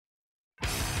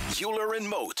Euler and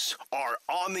Moats are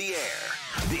on the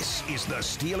air. This is the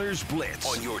Steelers Blitz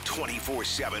on your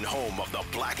 24/7 home of the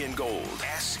black and gold.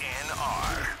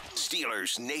 SNR,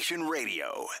 Steelers Nation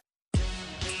Radio.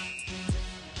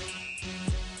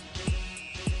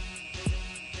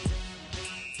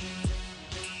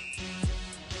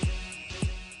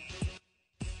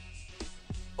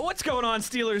 What's going on,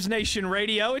 Steelers Nation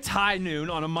Radio? It's high noon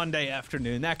on a Monday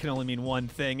afternoon. That can only mean one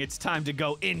thing. It's time to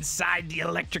go inside the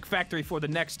Electric Factory for the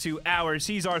next 2 hours.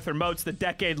 He's Arthur Moats, the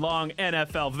decade-long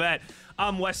NFL vet.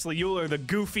 I'm Wesley Euler, the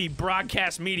goofy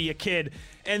broadcast media kid.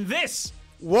 And this...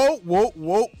 Whoa,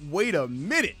 wait a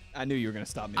minute. I knew you were going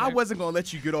to stop me there. I wasn't going to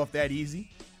let you get off that easy.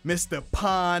 Mr.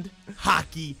 Pond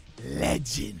Hockey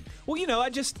Legend. Well, you know,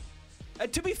 I just...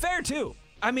 to be fair, too.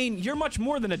 I mean, you're much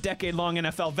more than a decade-long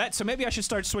NFL vet, so maybe I should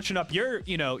start switching up your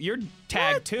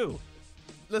tag, What? too.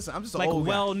 Listen, I'm just an Like old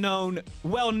guy.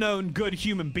 well-known good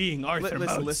human being, Arthur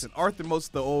Moats. Listen. Arthur Moats,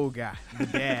 the old guy, the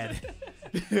dad,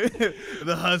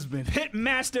 the husband.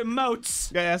 Pitmaster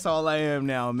Moats. Yeah, that's all I am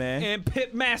now, man. And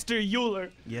Pitmaster Euler.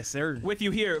 Yes, sir. With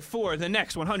you here for the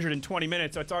next 120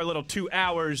 minutes. It's our little 2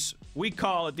 hours. We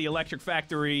call it the Electric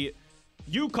Factory.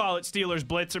 You call it Steelers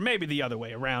Blitz, or maybe the other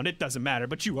way around. It doesn't matter,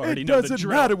 but you already know the drill. It doesn't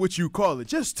matter what you call it.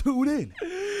 Just tune in.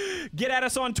 Get at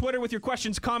us on Twitter with your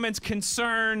questions, comments,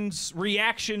 concerns,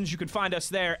 reactions. You can find us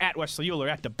there at Wesley Euler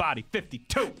at The Body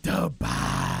 52. The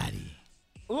Body.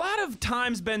 A lot of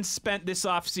time's been spent this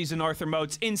offseason, Arthur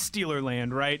Moats, in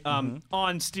Steelerland, right? On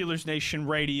Steelers Nation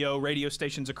radio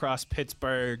stations across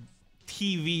Pittsburgh,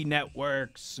 TV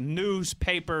networks,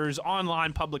 newspapers,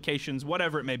 online publications,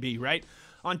 whatever it may be, right?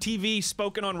 On TV,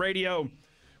 spoken on radio,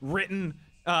 written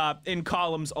in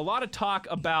columns. A lot of talk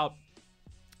about,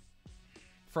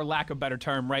 for lack of a better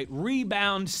term, right,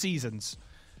 rebound seasons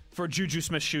for Juju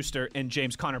Smith-Schuster and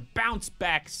James Conner.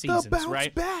 Bounce-back seasons,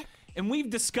 right? Back. And we've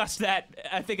discussed that,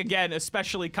 I think, again,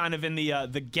 especially kind of in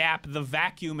the gap, the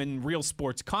vacuum in real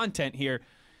sports content here.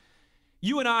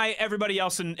 You and I, everybody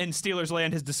else in Steelers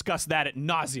land has discussed that ad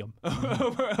nauseum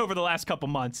over the last couple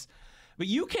months. But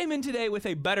you came in today with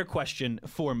a better question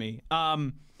for me.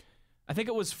 I think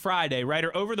it was Friday, right?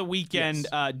 Or over the weekend,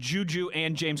 yes. Juju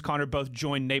and James Conner both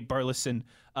joined Nate Burleson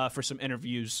for some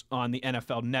interviews on the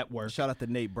NFL Network. Shout out to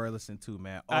Nate Burleson, too,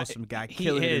 man. Awesome guy.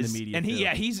 Killing it in the media. And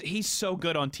he's so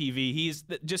good on TV. He's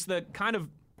just the kind of...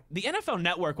 The NFL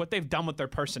Network, what they've done with their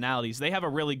personalities, they have a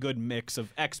really good mix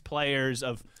of ex-players,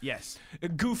 of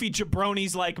goofy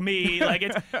jabronis like me.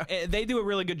 Like they do a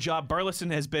really good job. Burleson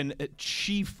has been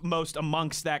chief most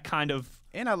amongst that kind of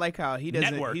And I like how he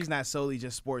doesn't. network. He's not solely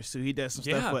just sports too. He does some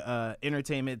stuff with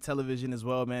entertainment, television as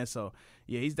well, man. So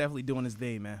yeah, he's definitely doing his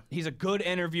thing, man. He's a good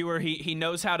interviewer. He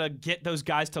knows how to get those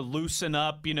guys to loosen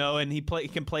up, you know, and he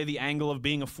can play the angle of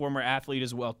being a former athlete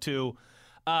as well too.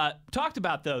 Talked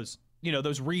about those. You know,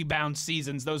 those rebound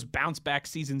seasons, those bounce-back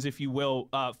seasons, if you will,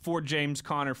 for James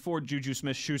Conner, for Juju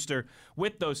Smith-Schuster,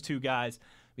 with those two guys.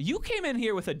 You came in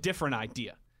here with a different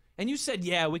idea. And you said,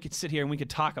 yeah, we could sit here and we could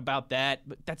talk about that,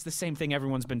 but that's the same thing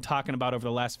everyone's been talking about over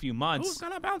the last few months. Who's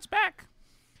going to bounce back?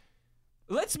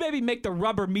 Let's maybe make the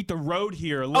rubber meet the road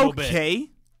here a little bit.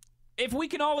 Okay. If we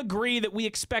can all agree that we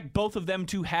expect both of them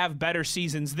to have better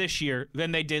seasons this year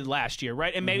than they did last year,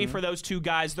 right? And maybe for those two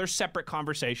guys, they're separate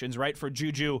conversations, right? For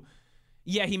Juju,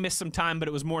 yeah, he missed some time, but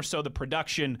it was more so the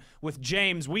production. With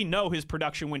James, we know his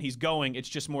production when he's going. It's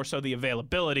just more so the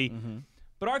availability.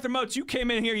 But Arthur Moats, you came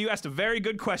in here. You asked a very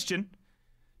good question.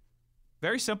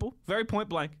 Very simple, very point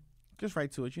blank. Just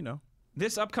right to it, you know.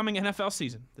 This upcoming NFL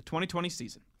season, the 2020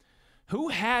 season, who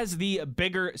has the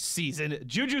bigger season,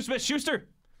 Juju Smith-Schuster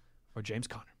or James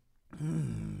Conner?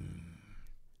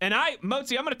 And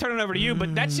Moatsy, I'm going to turn it over to you,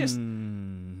 but that's just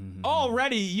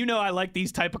already, you know, I like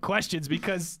these type of questions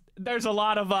because there's a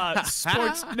lot of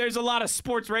sports. There's a lot of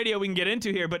sports radio we can get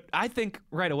into here, but I think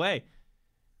right away,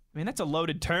 man, that's a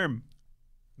loaded term.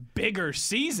 Bigger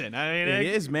season. I mean, it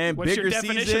is, man. What's bigger your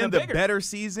definition season, of the bigger? better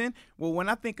season. Well, when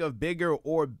I think of bigger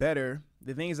or better,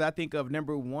 the things I think of,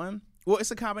 number one, well,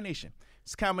 it's a combination.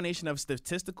 It's a combination of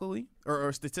statistically,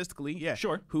 yeah.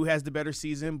 Sure. Who has the better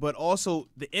season, but also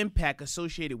the impact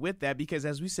associated with that, because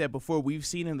as we said before, we've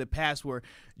seen in the past where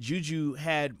Juju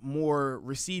had more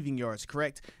receiving yards,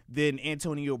 correct, than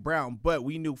Antonio Brown, but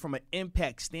we knew from an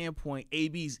impact standpoint,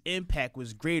 AB's impact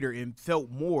was greater and felt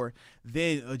more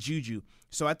than a Juju.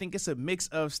 So I think it's a mix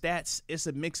of stats, it's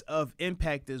a mix of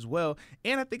impact as well,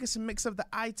 and I think it's a mix of the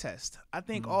eye test. I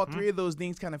think all three of those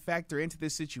things kind of factor into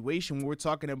this situation when we're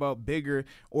talking about bigger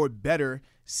or better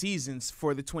seasons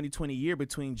for the 2020 year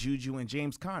between Juju and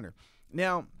James Conner.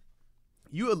 Now,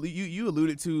 you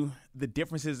alluded to the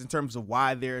differences in terms of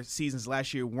why their seasons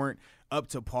last year weren't up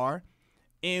to par.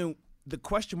 And the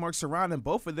question marks surrounding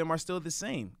both of them are still the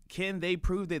same. Can they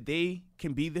prove that they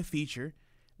can be the feature?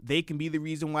 They can be the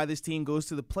reason why this team goes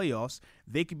to the playoffs.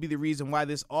 They could be the reason why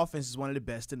this offense is one of the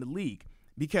best in the league.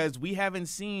 Because we haven't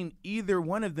seen either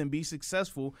one of them be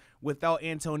successful without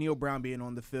Antonio Brown being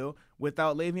on the field,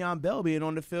 without Le'Veon Bell being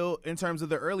on the field in terms of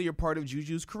the earlier part of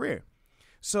Juju's career.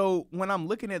 So when I'm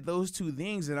looking at those two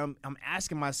things and I'm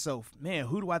asking myself, man,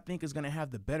 who do I think is going to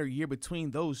have the better year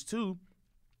between those two?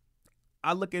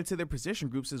 I look into their position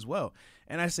groups as well.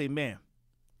 And I say, man,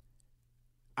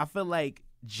 I feel like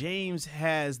James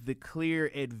has the clear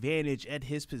advantage at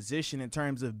his position in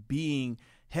terms of being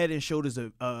head and shoulders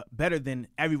better than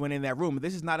everyone in that room.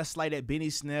 This is not a slight at Benny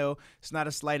Snell. It's not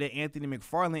a slight at Anthony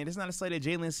McFarland. It's not a slight at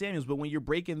Jalen Samuels. But when you're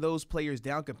breaking those players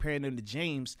down, comparing them to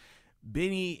James,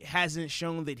 Benny hasn't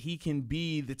shown that he can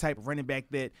be the type of running back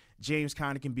that James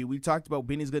Conner can be. We talked about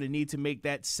Benny's going to need to make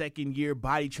that second-year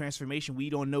body transformation.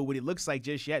 We don't know what it looks like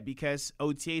just yet because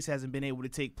OTAs hasn't been able to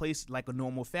take place like a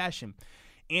normal fashion.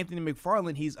 Anthony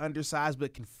McFarland, he's undersized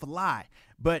but can fly.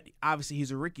 But obviously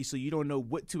he's a rookie, so you don't know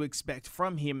what to expect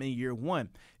from him in year one.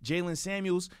 Jalen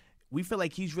Samuels, we feel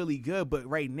like he's really good, but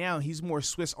right now he's more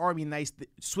Swiss Army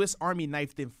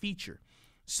knife than feature.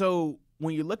 So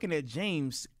when you're looking at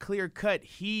James, clear cut,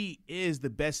 he is the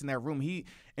best in that room.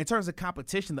 In terms of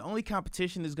competition, the only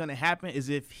competition that's going to happen is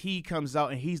if he comes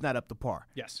out and he's not up to par.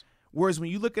 Yes. Whereas when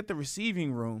you look at the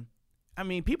receiving room, I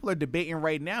mean, people are debating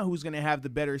right now who's going to have the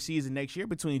better season next year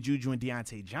between Juju and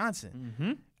Deontay Johnson.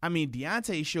 Mm-hmm. I mean,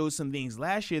 Deontay showed some things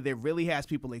last year that really has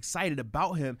people excited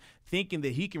about him, thinking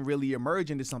that he can really emerge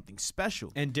into something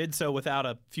special. And did so without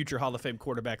a future Hall of Fame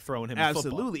quarterback throwing him the football.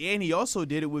 Absolutely. And he also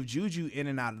did it with Juju in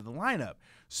and out of the lineup.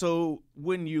 So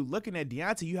when you're looking at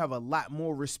Deontay, you have a lot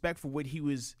more respect for what he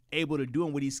was able to do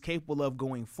and what he's capable of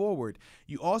going forward.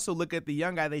 You also look at the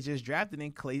young guy they just drafted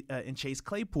in Chase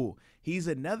Claypool. He's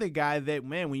another guy that,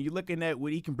 man, when you're looking at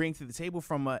what he can bring to the table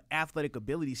from an athletic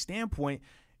ability standpoint,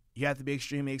 you have to be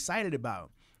extremely excited about him.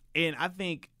 And I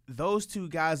think those two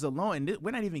guys alone, and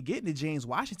we're not even getting to James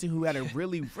Washington, who had a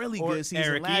really, really good season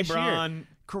Eric last Ebron. year.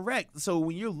 Correct. So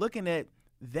when you're looking at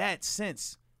that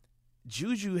sense,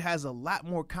 Juju has a lot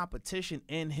more competition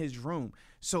in his room.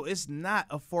 So it's not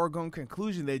a foregone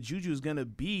conclusion that Juju is going to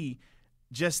be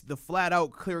just the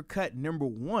flat-out, clear-cut number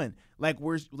one, like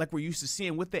we're used to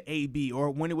seeing with the AB or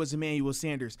when it was Emmanuel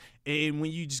Sanders, and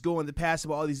when you just go in the past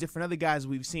about all these different other guys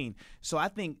we've seen. So I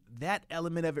think that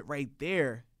element of it right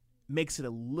there makes it a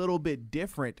little bit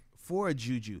different for a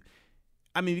Juju.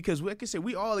 I mean, because like I said,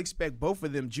 we all expect both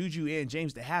of them, Juju and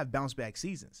James, to have bounce-back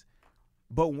seasons.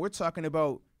 But when we're talking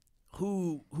about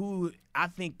who I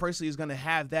think personally is going to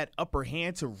have that upper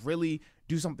hand to really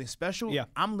do something special, yeah,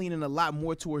 I'm leaning a lot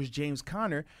more towards James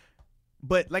Conner.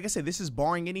 But like I said, this is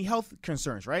barring any health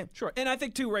concerns, right? Sure. And I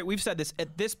think, too, right, we've said this,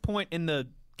 at this point in the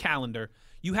calendar,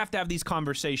 you have to have these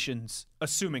conversations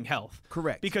assuming health.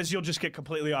 Correct. Because you'll just get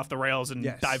completely off the rails and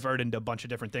divert into a bunch of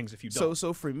different things if you don't.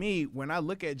 So for me, when I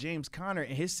look at James Conner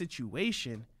and his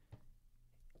situation,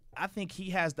 I think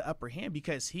he has the upper hand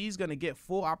because he's going to get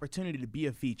full opportunity to be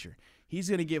a feature. He's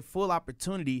going to get full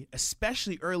opportunity,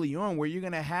 especially early on, where you're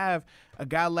going to have a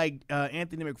guy like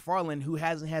Anthony McFarland who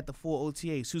hasn't had the full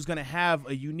OTAs, who's going to have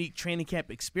a unique training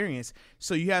camp experience.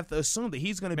 So you have to assume that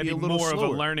he's going to be a little more slower.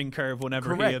 of a learning curve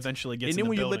whenever he eventually gets in the building. And then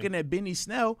when you're looking at Benny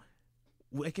Snell,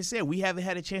 like I said, we haven't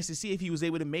had a chance to see if he was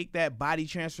able to make that body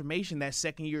transformation, that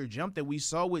second-year jump that we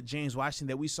saw with James Washington,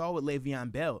 that we saw with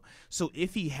Le'Veon Bell. So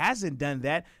if he hasn't done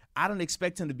that, I don't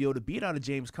expect him to be able to beat out a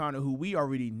James Conner, who we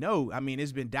already know. I mean,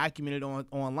 it's been documented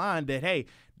online that, hey,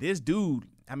 this dude,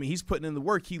 I mean, he's putting in the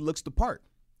work. He looks the part.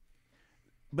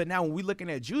 But now when we're looking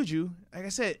at Juju, like I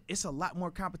said, it's a lot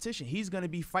more competition. He's going to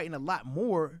be fighting a lot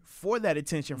more for that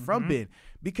attention from Ben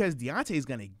because Deontay is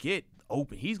going to get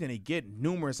open. He's going to get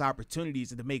numerous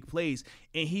opportunities to make plays,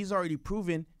 and he's already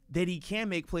proven that he can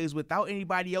make plays without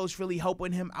anybody else really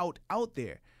helping him out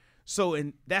there. So,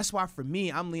 and that's why for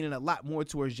me, I'm leaning a lot more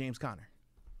towards James Conner.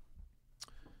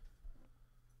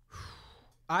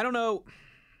 I don't know.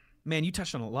 Man, you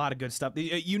touched on a lot of good stuff.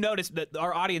 You noticed that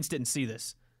our audience didn't see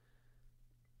this.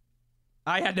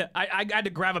 I had to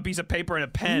grab a piece of paper and a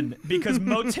pen because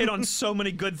Moats hit on so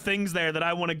many good things there that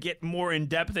I want to get more in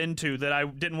depth into that I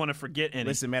didn't want to forget any.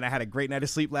 Listen, man, I had a great night of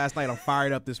sleep last night. I'm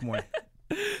fired up this morning.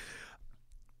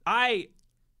 I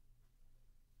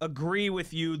agree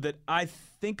with you that I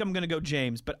think I'm going to go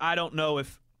James, but I don't know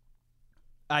if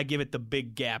I give it the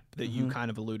big gap that you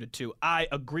kind of alluded to. I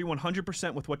agree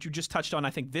 100% with what you just touched on. I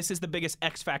think this is the biggest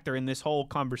X factor in this whole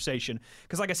conversation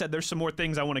because, like I said, there's some more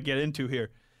things I want to get into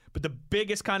here. But the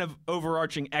biggest kind of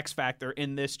overarching X factor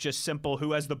in this just simple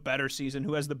who has the better season,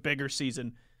 who has the bigger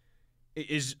season,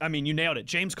 is, I mean, you nailed it.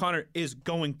 James Conner is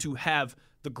going to have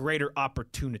the greater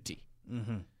opportunity.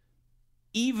 Mm-hmm.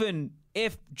 Even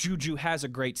if Juju has a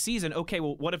great season, okay,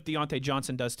 well, what if Deontay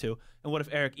Johnson does too? And what if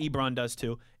Eric Ebron does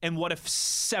too? And what if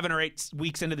 7 or 8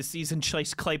 weeks into the season,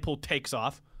 Chase Claypool takes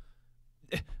off?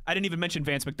 I didn't even mention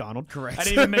Vance McDonald. Correct. I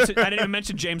didn't even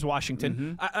mention James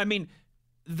Washington. Mm-hmm. I mean,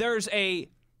 there's a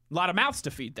lot of mouths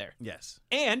to feed there. Yes.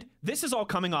 And this is all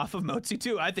coming off of Motzi,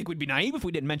 too. I think we'd be naive if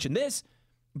we didn't mention this.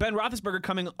 Ben Roethlisberger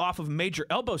coming off of major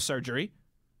elbow surgery.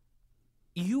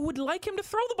 You would like him to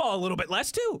throw the ball a little bit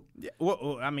less, too. Yeah,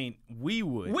 well, I mean, we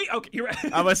would. Okay, you're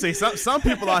right. I would say some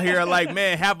people out here are like,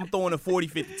 man, have him throwing it 40,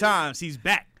 50 times. He's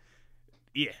back.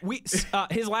 Yeah.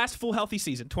 His last full healthy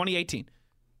season, 2018,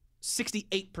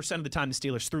 68% of the time the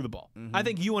Steelers threw the ball. Mm-hmm. I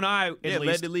think you and I, at led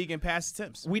least, the league in pass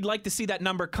attempts. we'd like to see that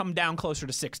number come down closer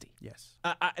to 60. Yes.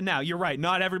 Now, you're right.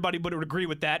 Not everybody would agree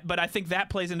with that, but I think that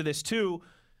plays into this, too.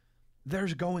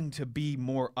 There's going to be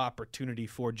more opportunity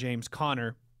for James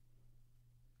Conner.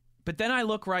 But then I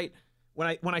look right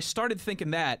when I started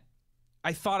thinking that,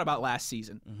 I thought about last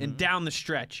season and down the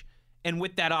stretch and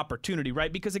with that opportunity,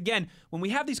 right? Because again, when we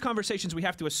have these conversations, we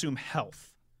have to assume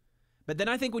health. But then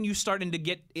I think when you starting to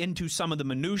get into some of the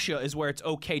minutia is where it's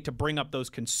okay to bring up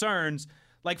those concerns.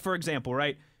 Like, for example,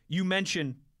 right? You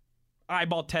mentioned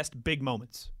eyeball test big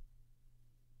moments.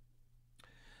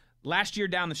 Last year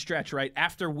down the stretch, right?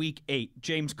 After week 8,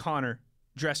 James Conner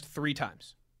dressed 3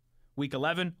 times. Week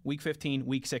 11, week 15,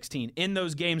 week 16. In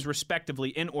those games, respectively,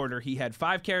 in order, he had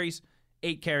 5 carries,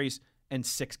 8 carries, and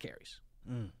 6 carries.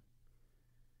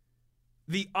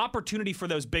 The opportunity for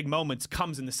those big moments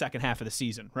comes in the second half of the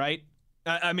season, right?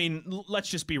 I mean, let's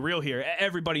just be real here.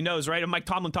 Everybody knows, right? And Mike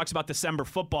Tomlin talks about December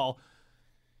football.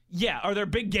 Yeah, are there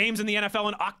big games in the NFL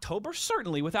in October?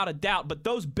 Certainly, without a doubt. But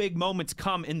those big moments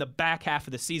come in the back half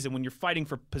of the season when you're fighting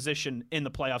for position in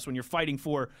the playoffs, when you're fighting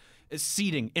for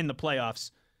seeding in the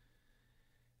playoffs.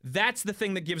 That's the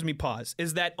thing that gives me pause,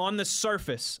 is that on the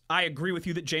surface, I agree with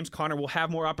you that James Conner will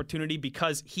have more opportunity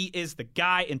because he is the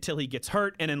guy until he gets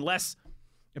hurt. And unless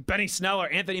Benny Snell or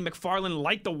Anthony McFarland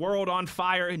light the world on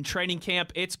fire in training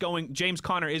camp, James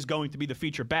Conner is going to be the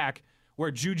feature back, where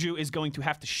Juju is going to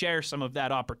have to share some of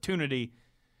that opportunity.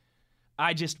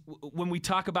 When we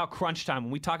talk about crunch time,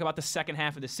 when we talk about the second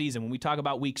half of the season, when we talk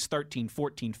about weeks 13,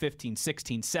 14, 15,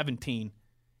 16, 17,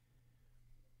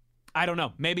 I don't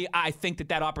know. Maybe I think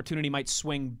that opportunity might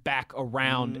swing back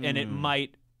around and it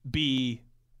might be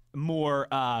more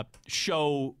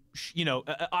opportunity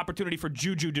for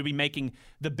Juju to be making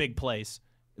the big plays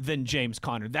than James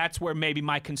Conner. That's where maybe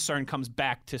my concern comes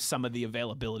back to some of the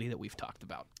availability that we've talked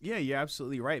about. Yeah, you're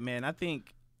absolutely right, man. I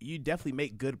think you definitely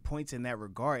make good points in that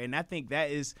regard. And I think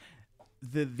that is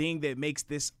the thing that makes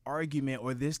this argument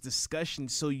or this discussion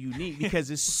so unique because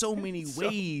there's so many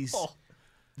ways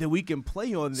that we can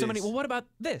play on this. Well, what about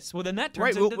this? Well, then that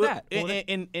turns into that.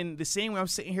 And the same way I'm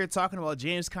sitting here talking about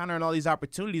James Conner and all these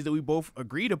opportunities that we both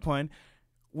agreed upon,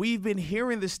 we've been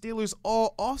hearing the Steelers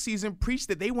all offseason preach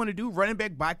that they want to do running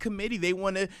back by committee. They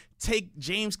want to take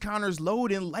James Conner's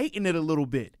load and lighten it a little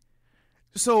bit.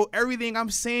 So everything I'm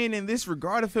saying in this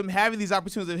regard of him having these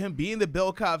opportunities, of him being the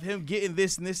bell cow, of him getting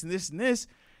this and this and this and this,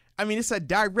 I mean, it's a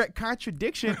direct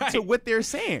contradiction to what they're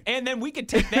saying. And then we could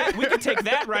take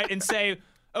that, right, and say,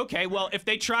 okay, well, if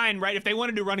they want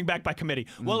to do running back by committee,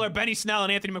 well, are Benny Snell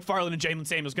and Anthony McFarland and Jalen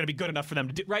Samuels going to be good enough for them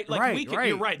to do, right? Like,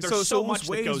 you're right. There's so much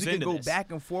that goes into this. We can go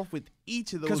back and forth with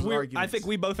each of those arguments. I think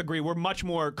we both agree we're much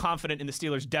more confident in the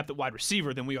Steelers' depth at wide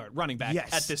receiver than we are at running back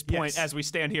at this point as we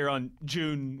stand here on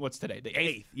June, what's today? The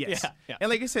 8th. Yes. Yeah. And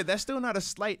like I said, that's still not a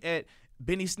slight at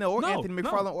Benny Snell or Anthony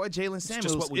McFarland or Jalen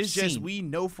Samuels. It's just we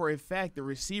know for a fact the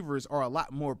receivers are a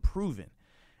lot more proven.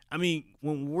 I mean,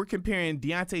 when we're comparing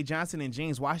Deontay Johnson and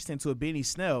James Washington to a Benny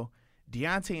Snell,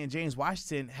 Deontay and James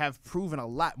Washington have proven a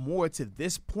lot more to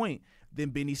this point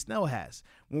than Benny Snell has.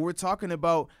 When we're talking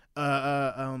about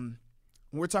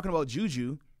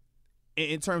Juju,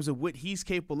 in terms of what he's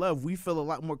capable of, we feel a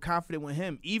lot more confident with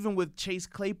him. Even with Chase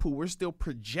Claypool, we're still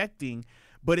projecting,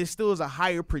 but it still is a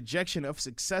higher projection of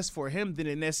success for him than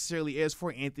it necessarily is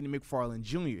for Anthony McFarland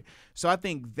Jr. So I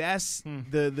think that's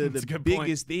the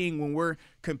biggest thing when we're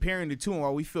comparing the two and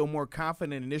why we feel more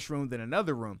confident in this room than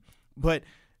another room. But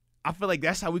I feel like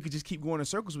that's how we could just keep going in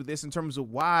circles with this in terms of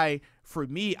why, for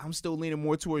me, I'm still leaning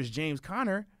more towards James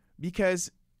Conner,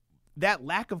 because that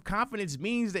lack of confidence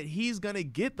means that he's going to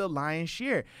get the lion's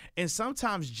share. And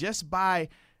sometimes just by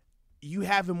you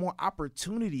having more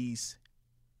opportunities,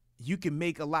 you can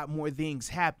make a lot more things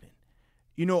happen.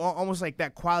 almost like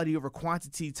that quality over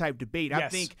quantity type debate.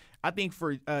 Yes. I think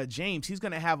for James, he's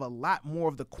going to have a lot more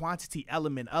of the quantity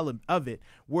element of it,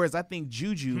 whereas I think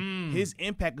Juju, his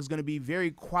impact is going to be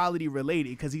very quality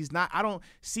related because I don't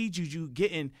see Juju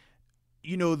getting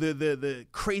the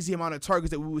crazy amount of targets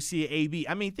that we would see at AB.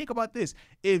 I mean, think about this.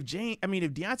 If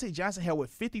Deontay Johnson had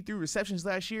 53 receptions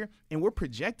last year, and we're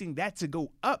projecting that to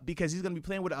go up because he's going to be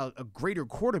playing with a greater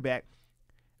quarterback,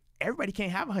 everybody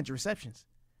can't have 100 receptions.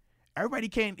 Everybody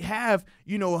can't have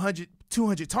 100,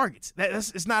 200 targets.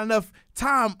 It's not enough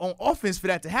time on offense for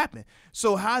that to happen.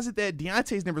 So how is it that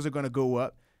Deontay's numbers are going to go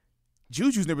up?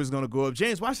 Juju's numbers are going to go up.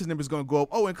 James Washington's numbers are going to go up.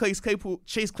 Oh, and Chase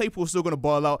Claypool is still going to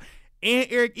ball out. And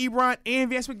Eric Ebron and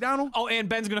Vance McDonald. Oh, and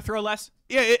Ben's going to throw less?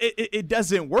 Yeah, it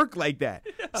doesn't work like that.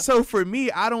 So for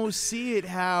me, I don't see it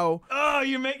how. Oh,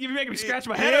 you're making me scratch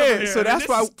my head over here. So that's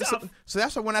why. So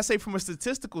that's why when I say from a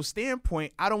statistical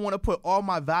standpoint, I don't want to put all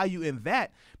my value in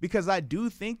that because I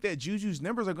do think that Juju's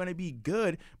numbers are going to be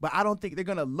good, but I don't think they're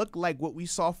going to look like what we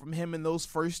saw from him in those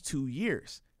first 2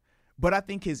 years. But I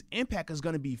think his impact is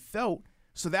going to be felt.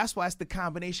 So that's why it's the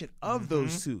combination of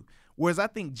those two. Whereas I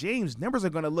think James' numbers are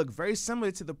going to look very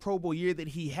similar to the Pro Bowl year that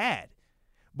he had.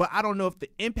 But I don't know if the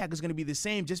impact is going to be the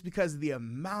same just because of the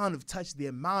amount of touch, the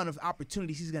amount of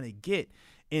opportunities he's going to get.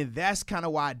 And that's kind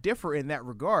of why I differ in that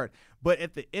regard. But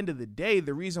at the end of the day,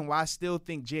 the reason why I still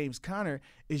think James Conner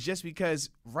is just because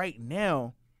right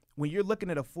now, when you're looking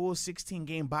at a full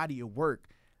 16-game body of work,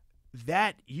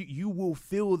 that you will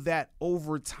feel that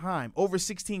over time. Over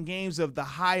 16 games of the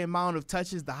high amount of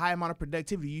touches, the high amount of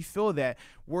productivity, you feel that.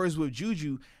 Whereas with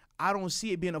Juju, I don't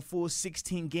see it being a full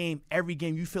 16 game, every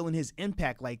game you feeling his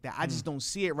impact like that. I just don't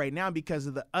see it right now because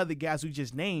of the other guys we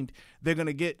just named. They're going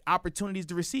to get opportunities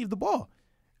to receive the ball.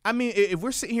 I mean, if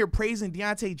we're sitting here praising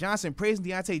Deontay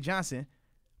Johnson,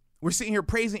 we're sitting here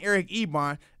praising Eric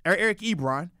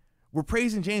Ebron, we're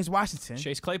praising James Washington.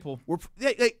 Chase Claypool.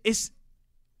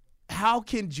 How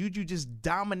can Juju just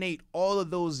dominate all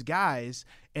of those guys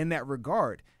in that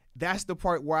regard? That's the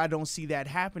part where I don't see that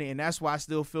happening, and that's why I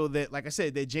still feel that, like I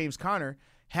said, that James Conner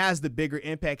has the bigger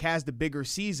impact, has the bigger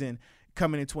season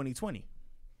coming in 2020.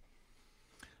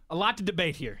 A lot to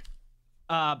debate here.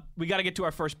 We got to get to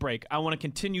our first break. I want to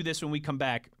continue this when we come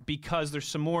back because there's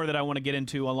some more that I want to get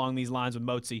into along these lines with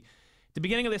Motzi. At the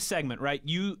beginning of this segment, right,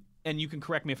 you can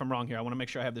correct me if I'm wrong here. I want to make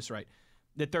sure I have this right.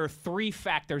 That there are 3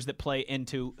 factors that play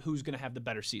into who's going to have the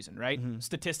better season, right?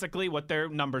 Statistically, what their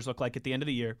numbers look like at the end of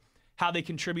the year, how they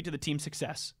contribute to the team's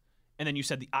success, and then you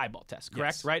said the eyeball test,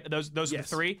 correct? Yes. Right? Those are the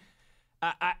 3.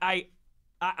 I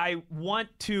want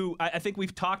to. I think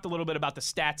we've talked a little bit about the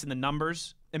stats and the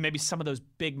numbers, and maybe some of those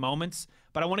big moments.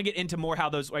 But I want to get into more how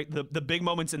those the big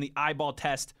moments in the eyeball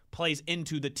test plays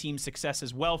into the team's success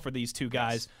as well for these two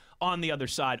guys on the other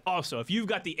side. Also, if you've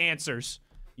got the answers,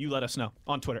 you let us know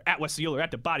on Twitter at Wesley Euler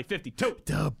at TheBody52.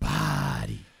 The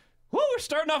Body. Woo, we're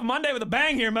starting off Monday with a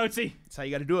bang here, Motzi. That's how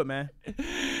you got to do it, man.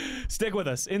 Stick with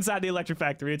us. Inside the Electric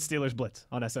Factory, it's Steelers Blitz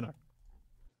on SNR.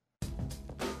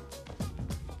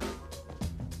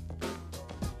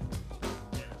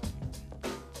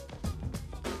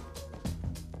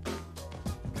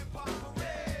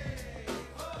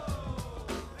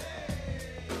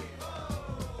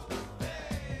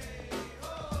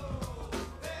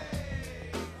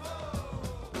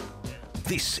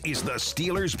 This is the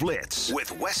Steelers Blitz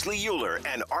with Wesley Euler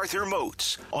and Arthur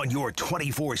Moats on your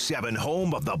 24/7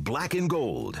 home of the black and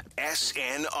gold,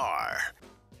 SNR.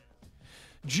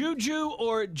 Juju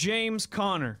or James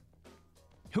Conner?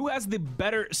 Who has the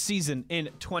better season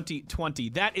in 2020?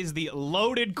 That is the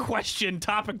loaded question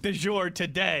topic du jour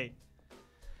today,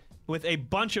 with a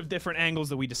bunch of different angles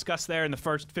that we discussed there in the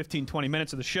first 15, 20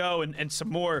 minutes of the show and some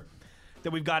more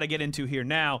that we've got to get into here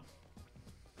now.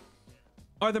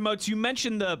 Arthur Moats, you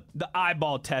mentioned the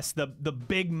eyeball test, the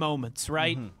big moments,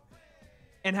 right? Mm-hmm.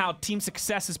 And how team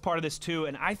success is part of this too.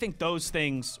 And I think those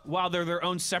things, while they're their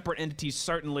own separate entities,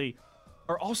 certainly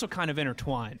are also kind of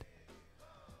intertwined.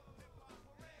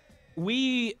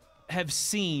 We have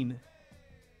seen,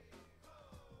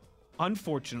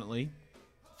 unfortunately,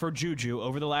 for Juju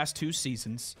over the last 2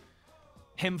 seasons,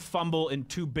 him fumble in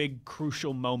 2 big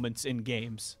crucial moments in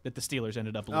games that the Steelers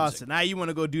ended up losing. Oh, so now you want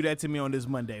to go do that to me on this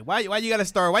Monday. Why you got to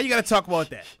start? Why you got to talk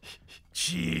about that?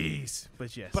 Jeez.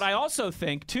 But yes. But I also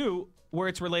think, too, where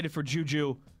it's related for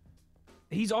Juju,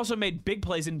 he's also made big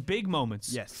plays in big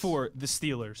moments for the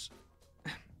Steelers.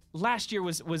 Last year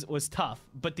was tough,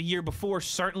 but the year before,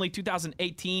 certainly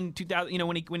 2018,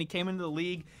 when he came into the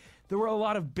league, there were a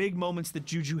lot of big moments that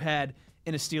Juju had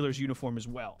in a Steelers uniform as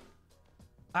well.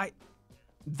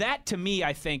 That, to me,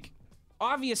 I think,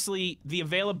 obviously the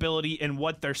availability and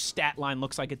what their stat line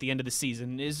looks like at the end of the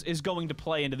season is going to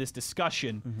play into this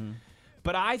discussion.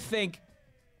 But I think,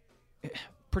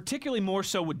 particularly more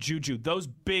so with Juju, those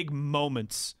big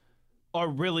moments are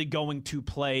really going to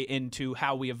play into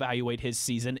how we evaluate his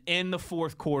season in the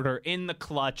fourth quarter, in the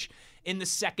clutch, in the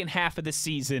second half of the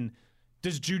season.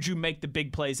 Does Juju make the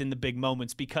big plays in the big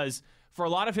moments? Because for a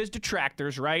lot of his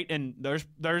detractors, right, and there's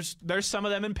some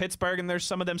of them in Pittsburgh and there's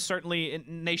some of them certainly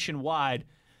nationwide,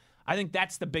 I think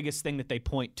that's the biggest thing that they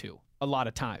point to a lot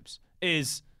of times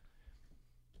is,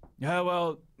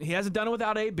 well, he hasn't done it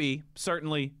without AB,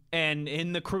 certainly, and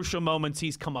in the crucial moments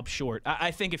he's come up short.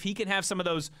 I think if he can have some of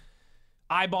those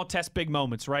eyeball test big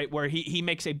moments, right, where he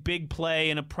makes a big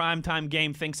play in a primetime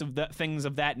game, things of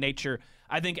that nature.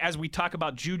 I think as we talk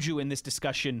about Juju in this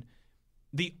discussion,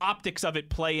 the optics of it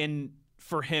play in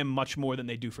for him much more than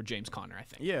they do for James Conner, I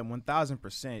think. Yeah,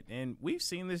 1,000%. And we've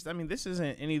seen this. I mean, this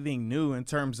isn't anything new in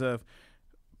terms of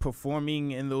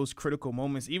performing in those critical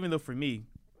moments, even though for me,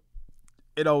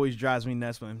 it always drives me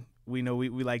nuts when we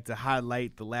like to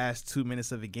highlight the last 2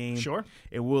 minutes of the game. Sure.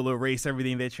 And we'll erase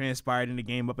everything that transpired in the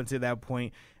game up until that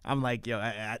point. I'm like, yo,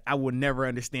 I will never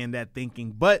understand that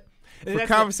thinking. But for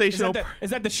conversational... Is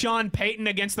that the Sean Payton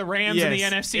against the Rams in the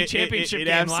NFC Championship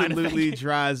game line? It absolutely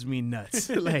drives me nuts.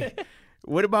 Like,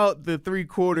 what about the 3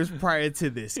 quarters prior to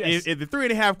this? Yes. If the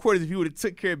 3.5 quarters, if you would have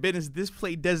took care of business, this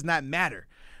play does not matter.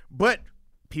 But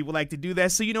people like to do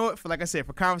that. So you know what? Like I said,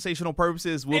 for conversational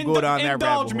purposes, we'll go down that rabbit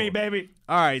hole. Indulge me, baby.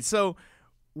 All right. So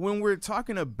when we're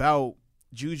talking about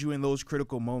Juju in those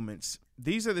critical moments,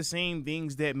 these are the same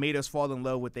things that made us fall in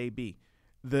love with AB.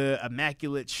 The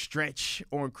immaculate stretch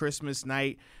on Christmas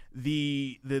night,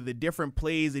 the different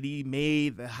plays that he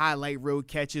made, the highlight reel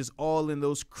catches, all in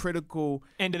those critical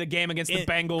end of the game against the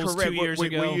Bengals correct, 2 years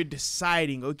ago. Where you're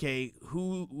deciding, okay,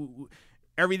 who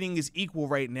everything is equal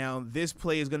right now. This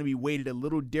play is going to be weighted a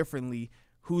little differently.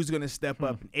 Who's going to step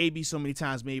up? And AB so many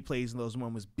times made plays in those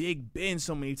moments. Big Ben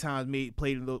so many times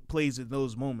plays in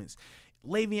those moments.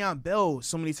 Le'Veon Bell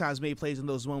so many times made plays in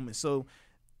those moments. So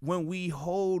when we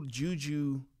hold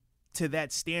Juju to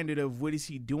that standard of what is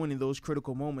he doing in those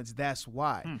critical moments, that's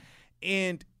why.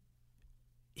 And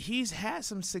he's had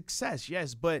some success,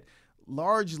 yes, but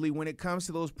largely when it comes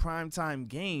to those primetime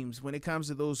games, when it comes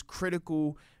to those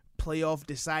critical playoff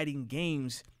deciding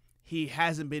games, he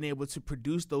hasn't been able to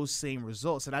produce those same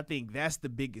results. And I think that's the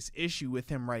biggest issue with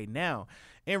him right now.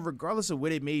 And regardless of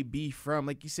what it may be from,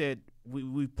 like you said,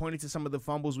 we pointed to some of the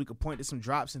fumbles. We could point to some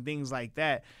drops and things like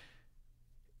that.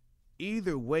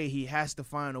 Either way, he has to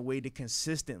find a way to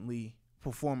consistently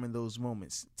perform in those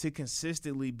moments, to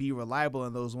consistently be reliable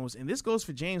in those moments. And this goes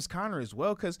for James Conner as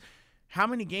well, because how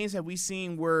many games have we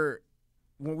seen where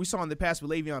when we saw in the past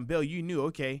with Le'Veon Bell, you knew,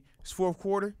 okay, it's fourth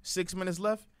quarter, 6 minutes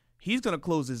left, he's going to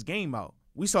close this game out.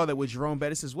 We saw that with Jerome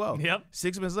Bettis as well. Yep.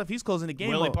 6 minutes left, he's closing the game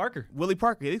out. Willie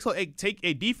Parker. Take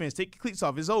a defense, take your cleats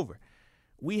off, it's over.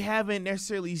 We haven't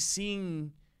necessarily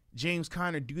seen James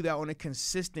Conner do that on a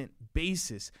consistent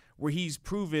basis where he's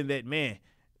proven that, man,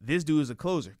 this dude is a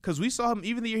closer. Because we saw him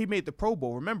even the year he made the Pro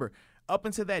Bowl. Remember, up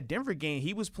until that Denver game,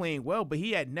 he was playing well, but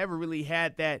he had never really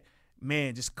had that,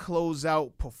 man, just close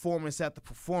out performance after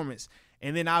performance.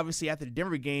 And then obviously after the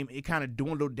Denver game, it kind of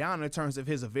dwindled down in terms of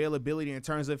his availability, in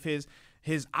terms of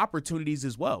his opportunities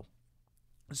as well.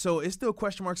 So it's still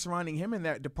question marks surrounding him in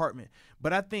that department.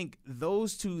 But I think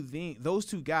those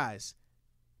two guys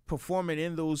performing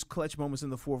in those clutch moments in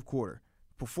the fourth quarter,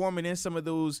 performing in some of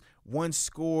those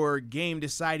one-score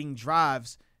game-deciding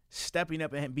drives, stepping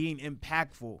up and being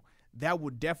impactful, that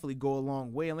would definitely go a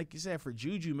long way. And like you said, for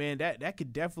Juju, man, that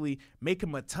could definitely make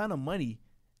him a ton of money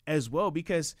as well,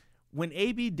 because when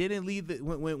AB didn't lead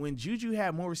when Juju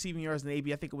had more receiving yards than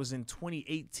AB, I think it was in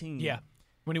 2018. Yeah,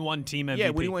 when he won team MVP. Yeah,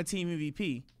 when he won team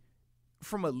MVP.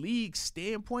 From a league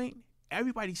standpoint,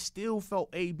 everybody still felt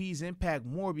AB's impact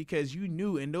more because you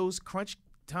knew in those crunch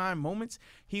time moments,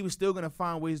 he was still going to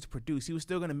find ways to produce. He was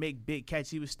still going to make big catches.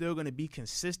 He was still going to be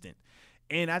consistent.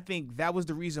 And I think that was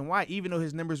the reason why, even though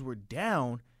his numbers were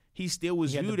down, he still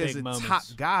was viewed as a top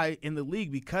guy in the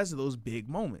league because of those big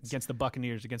moments. Against the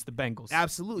Buccaneers, against the Bengals.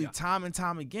 Absolutely, yeah. Time and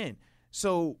time again.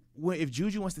 So if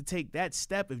Juju wants to take that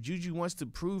step, if Juju wants to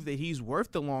prove that he's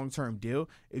worth the long-term deal,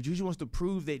 if Juju wants to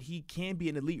prove that he can be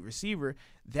an elite receiver,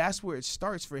 that's where it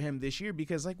starts for him this year,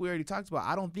 because like we already talked about,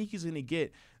 I don't think he's going to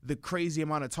get the crazy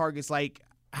amount of targets like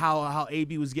how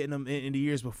AB was getting them in the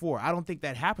years before. I don't think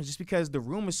that happens just because the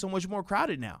room is so much more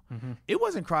crowded now. Mm-hmm. It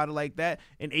wasn't crowded like that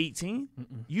in 18. Mm-mm.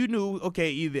 You knew,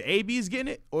 okay, either AB is getting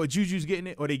it or Juju's getting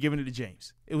it or they're giving it to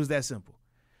James. It was that simple.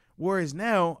 Whereas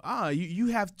now, you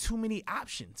have too many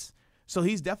options. So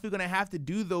he's definitely going to have to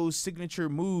do those signature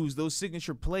moves, those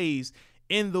signature plays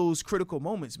in those critical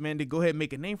moments, man, to go ahead and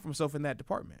make a name for himself in that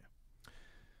department.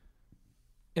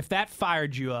 If that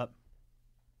fired you up,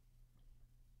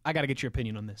 I got to get your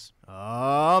opinion on this.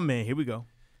 Oh, man, here we go.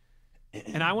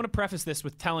 And I want to preface this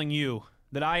with telling you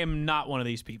that I am not one of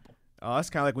these people. Oh, that's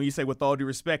kind of like when you say with all due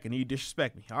respect and you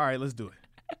disrespect me. All right, let's do it.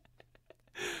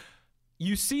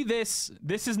 You see this.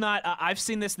 This is not I've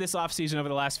seen this offseason over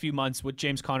the last few months with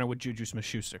James Conner, with Juju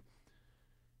Smith-Schuster.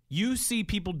 You see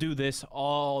people do this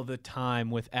all the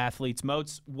time with athletes.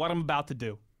 Moats, what I'm about to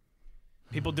do.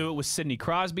 People do it with Sidney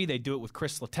Crosby. They do it with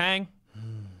Chris Letang.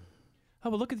 Oh,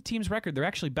 but look at the team's record. They're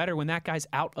actually better when that guy's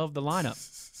out of the lineup.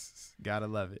 Gotta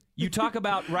love it. You talk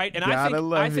about, right, and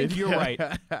I think you're right.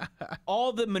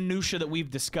 All the minutia that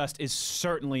we've discussed is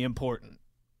certainly important.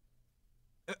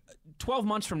 12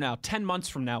 months from now, 10 months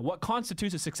from now, what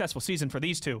constitutes a successful season for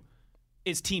these two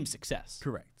is team success.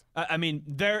 Correct. I mean,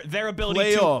 their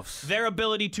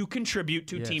ability to contribute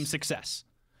to team success.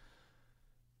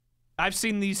 I've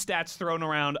seen these stats thrown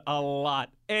around a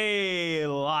lot this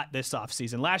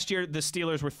offseason. Last year, the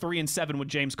Steelers were 3-7 with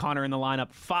James Conner in the lineup,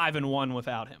 5-1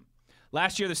 without him.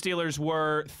 Last year, the Steelers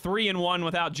were 3-1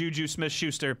 without Juju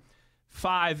Smith-Schuster,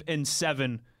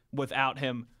 5-7 without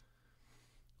him.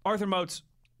 Arthur Moats,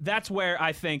 that's where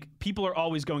I think people are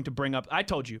always going to bring up. I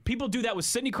told you, people do that with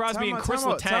Sidney Crosby and Chris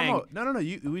Letang. No.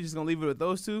 We just gonna leave it with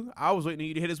those two. I was waiting for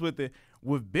you to hit us with the.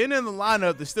 We've been in the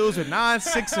lineup. The Steelers are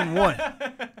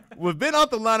 9-6-1. We've been out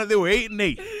the lineup. They were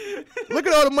 8-8. Look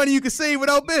at all the money you could save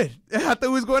without Ben. I thought we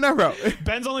was going that route.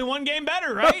 Ben's only one game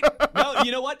better, right? No,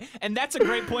 you know what? And that's a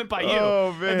great point by you.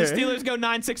 Oh, man. If the Steelers go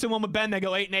 9-6-1 with Ben, they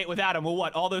go 8-8 without him. Well,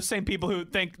 what? All those same people who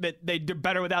think that they do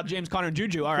better without James Conner and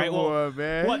Juju. All right, Come on,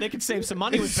 man. What? They could save some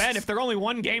money with Ben if they're only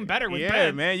one game better with Ben.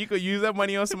 Yeah, man. You could use that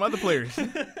money on some other players.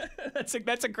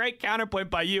 That's a great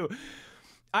counterpoint by you.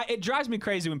 It drives me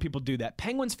crazy when people do that.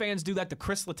 Penguins fans do that to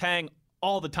Chris Letang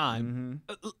all the time.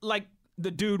 Like the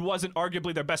dude wasn't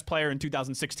arguably their best player in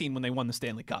 2016 when they won the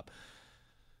Stanley Cup.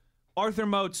 Arthur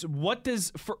Moats, what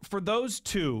does, for those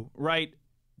two, right,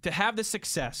 to have the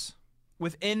success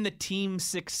within the team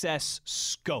success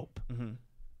scope,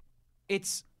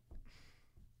 it's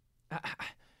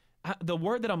the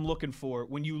word that I'm looking for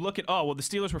when you look at, the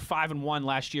Steelers were 5-1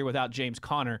 last year without James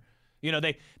Conner. You know,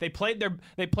 they played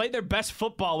their best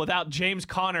football without James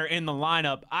Conner in the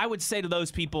lineup. I would say to those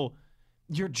people,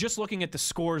 you're just looking at the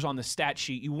scores on the stat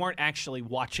sheet. You weren't actually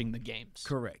watching the games.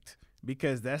 Correct.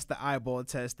 Because that's the eyeball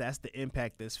test. That's the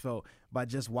impact that's felt by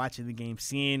just watching the game,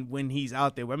 seeing when he's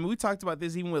out there. I mean, we talked about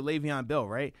this even with Le'Veon Bell,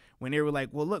 right? When they were like,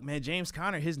 well, look, man, James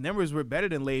Conner, his numbers were better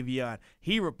than Le'Veon.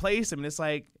 He replaced him, and it's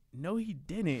like, no, he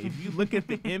didn't. If you look at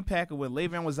the impact of when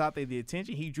Le'Veon was out there, the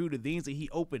attention he drew, the things that he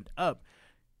opened up,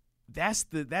 that's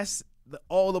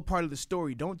all a part of the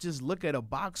story. Don't just look at a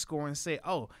box score and say,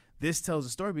 oh, this tells a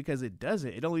story, because it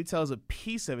doesn't. It only tells a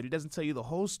piece of it. It doesn't tell you the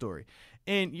whole story.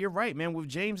 And you're right, man, with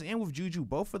James and with Juju,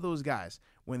 both of those guys,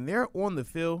 when they're on the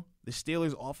field, the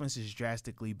Steelers' offense is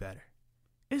drastically better.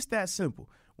 It's that simple.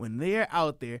 When they're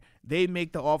out there, they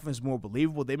make the offense more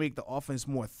believable. They make the offense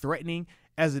more threatening.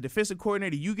 As a defensive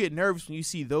coordinator, you get nervous when you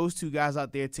see those two guys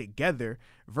out there together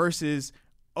versus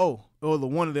the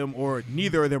one of them or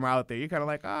neither of them are out there. You're kind of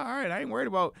like, all right, I ain't worried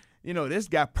about, this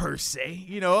guy per se.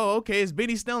 Okay, it's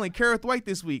Benny Snell and Kareth White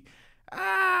this week.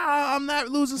 I'm not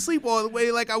losing sleep all the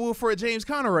way like I will for a James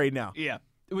Conner right now. Yeah,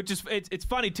 which is it's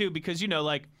funny too because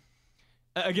like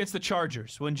against the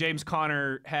Chargers when James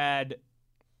Conner had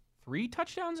 3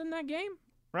 touchdowns in that game,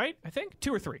 right? I think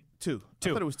 2 or 3. 2. I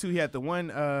thought it was 2. He had the one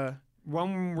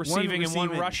receiving and one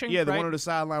rushing. Yeah, the right? one on the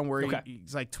sideline where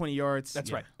he's like 20 yards.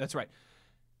 That's right.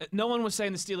 No one was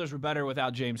saying the Steelers were better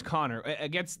without James Conner.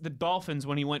 Against the Dolphins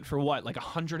when he went for like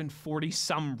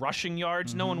 140-some rushing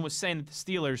yards, no one was saying that the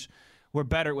Steelers were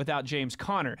better without James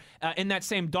Conner. In that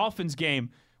same Dolphins game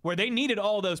where they needed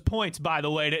all those points, by the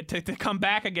way, to come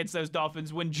back against those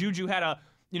Dolphins when Juju had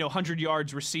 100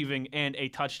 yards receiving and a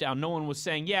touchdown, no one was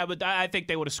saying, yeah, but I think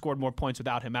they would have scored more points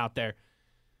without him out there.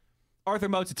 Arthur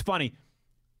Moats, it's funny.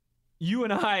 You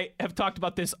and I have talked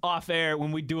about this off air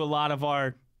when we do a lot of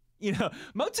our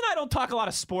Moats and I don't talk a lot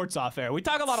of sports off air. We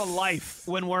talk a lot of life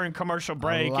when we're in commercial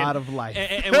break. A lot of life.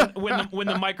 And when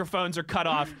the microphones are cut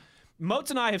off. Moats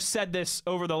and I have said this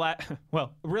over the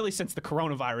really since the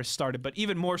coronavirus started, but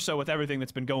even more so with everything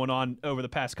that's been going on over the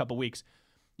past couple weeks.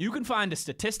 You can find a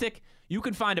statistic. You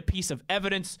can find a piece of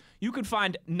evidence. You can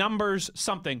find numbers,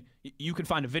 something. You can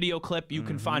find a video clip. You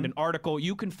can find an article.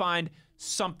 You can find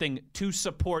something to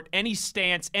support any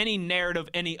stance, any narrative,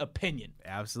 any opinion.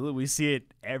 Absolutely. We see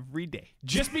it every day.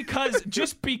 Just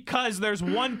because there's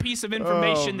one piece of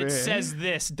information that says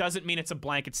this doesn't mean it's a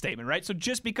blanket statement, right? So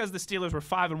just because the Steelers were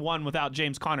 5-1 without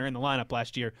James Conner in the lineup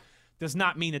last year does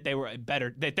not mean that they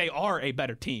are a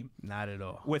better team. Not at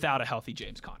all. Without a healthy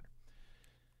James Conner.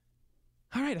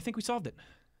 All right, I think we solved it.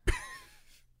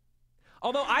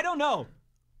 Although I don't know.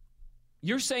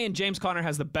 You're saying James Conner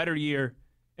has the better year,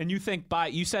 and you think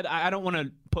you said, I don't want to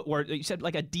put words, you said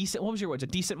like a decent, what was your words? A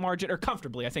decent margin, or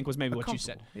comfortably, I think was maybe what you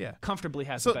said. Yeah. Comfortably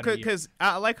has the better year. Because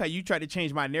I like how you tried to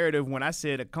change my narrative when I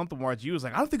said a comfortable margin. You was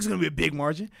like, I don't think it's going to be a big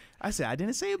margin. I said, I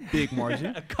didn't say a big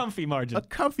margin. A comfy margin. A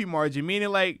comfy margin, meaning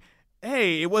like,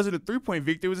 hey, it wasn't a 3-point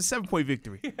victory, it was a 7-point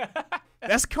victory.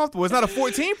 That's comfortable. It's not a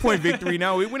 14-point victory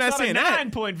now. We're not saying that. It's not a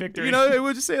 9-point victory. You know,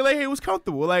 we're just saying, like, hey, it was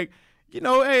comfortable. Like, you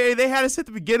know, hey, they had us at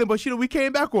the beginning, but, you know, we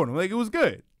came back on them. Like, it was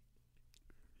good.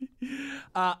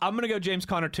 I'm going to go James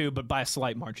Conner too, but by a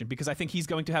slight margin, because I think he's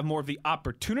going to have more of the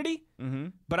opportunity,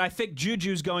 but I think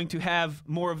Juju's going to have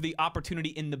more of the opportunity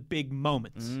in the big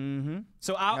moments.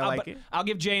 So I'll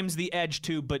give James the edge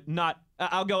too, but not.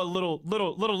 I'll go a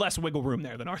little less wiggle room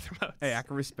there than Arthur Moats. Hey, I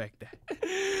can respect that.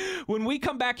 When we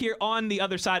come back here on the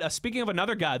other side, speaking of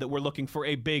another guy that we're looking for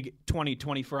a big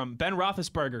 2020 from, Ben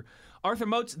Roethlisberger, Arthur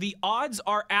Moats, the odds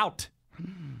are out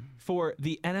for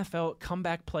the NFL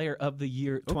Comeback Player of the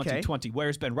Year 2020. Okay.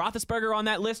 Where's Ben Roethlisberger on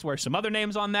that list? Where's some other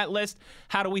names on that list?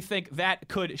 How do we think that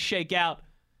could shake out?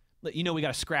 You know we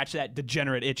got to scratch that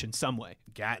degenerate itch in some way.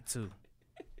 Got to.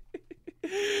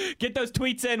 Get those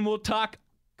tweets in. We'll talk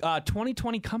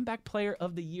 2020 Comeback Player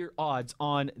of the Year odds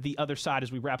on the other side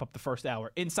as we wrap up the first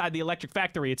hour. Inside the Electric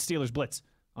Factory, it's Steelers Blitz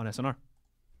on SNR.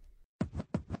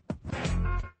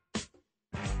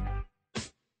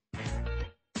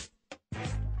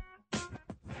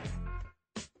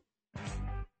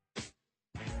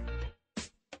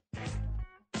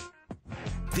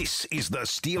 This is the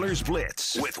Steelers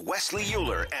Blitz with Wesley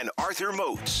Euler and Arthur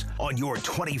Moats on your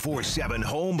 24/7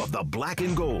 home of the black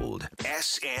and gold,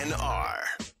 SNR.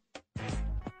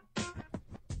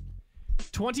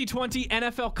 2020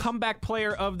 NFL Comeback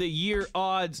Player of the Year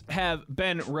odds have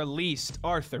been released,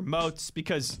 Arthur Moats,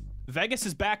 because Vegas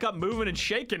is back up moving and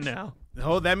shaking now.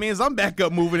 Oh, that means I'm back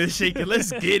up moving and shaking.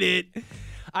 Let's get it.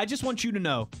 I just want you to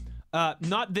know,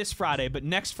 not this Friday, but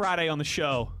next Friday on the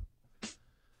show,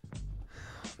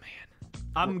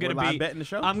 I'm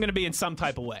gonna be in some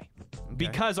type of way,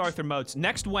 because Arthur Moats,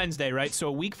 next Wednesday, right? So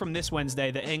a week from this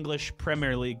Wednesday, the English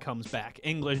Premier League comes back.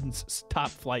 England's top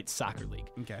flight soccer league.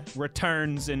 Okay.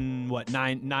 Returns in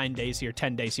 9 days here,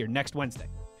 10 days here, next Wednesday.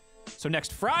 So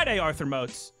next Friday, Arthur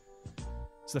Moats,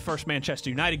 it's the first Manchester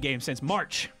United game since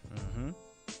March.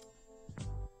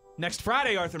 Next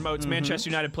Friday, Arthur Moats, Manchester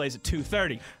United plays at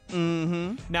 2:30.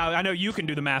 Now I know you can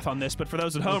do the math on this, but for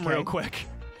those at home, real quick.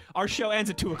 Our show ends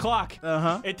at 2 o'clock.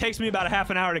 It takes me about a half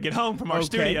an hour to get home from our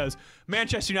studios.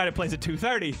 Manchester United plays at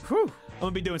 2:30. I'm going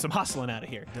to be doing some hustling out of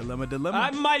here. Dilemma.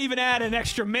 I might even add an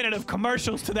extra minute of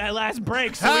commercials to that last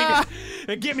break so we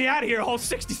can get me out of here a whole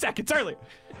 60 seconds early.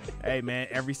 Hey, man,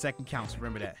 every second counts.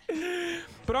 Remember that.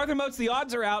 But Arthur Moats, the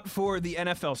odds are out for the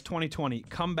NFL's 2020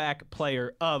 Comeback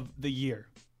Player of the Year.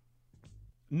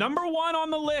 Number one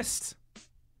on the list,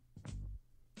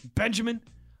 Benjamin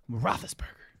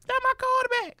Roethlisberger. That's my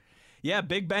quarterback. Yeah,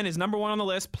 Big Ben is number one on the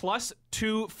list, plus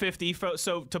 250.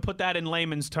 So to put that in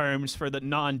layman's terms for the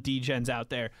non-degens out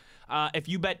there, if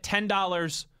you bet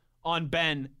 $10 on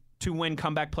Ben to win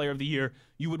Comeback Player of the Year,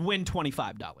 you would win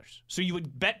 $25. So you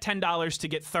would bet $10 to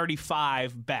get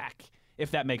 $35 back,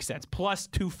 if that makes sense. Plus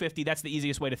 250, that's the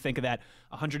easiest way to think of that.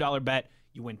 $100 bet,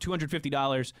 you win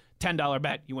 $250. $10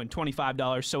 bet, you win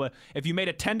 $25. So if you made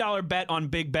a $10 bet on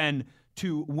Big Ben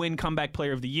to win Comeback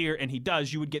Player of the Year, and he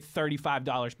does, you would get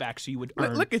 $35 back, so you would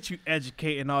earn... Look at you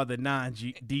educating all the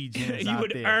non-DJs You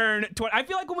would earn... I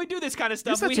feel like when we do this kind of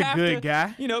stuff, we have to... You're such a good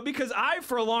guy. You know, because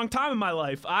for a long time in my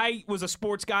life, I was a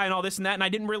sports guy and all this and that, and I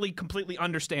didn't really completely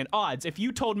understand odds. If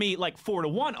you told me, like,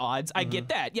 4-1 odds, I get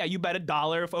that. Yeah, you bet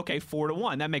 $1, okay,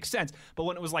 4-1. That makes sense. But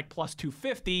when it was, like, plus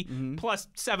 250, plus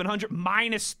 700,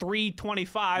 minus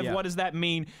 325, what does that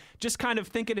mean? Just kind of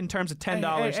think it in terms of $10,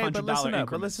 $100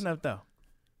 increments. But listen up, though.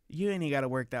 You ain't even got to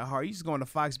work that hard. You just go on the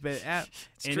Fox Bet app,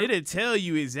 and it'll tell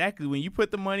you exactly when you put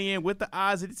the money in with the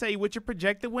odds. It'll tell you what your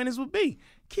projected winners will be.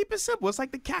 Keep it simple. It's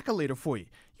like the calculator for you.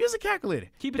 Use a calculator.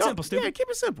 Keep it simple, stupid. Yeah, keep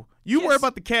it simple. You worry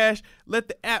about the cash. Let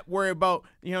the app worry about,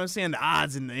 you know what I'm saying, the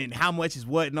odds and how much is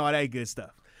what and all that good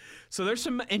stuff. So there's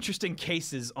some interesting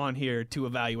cases on here to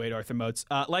evaluate Arthur Moats.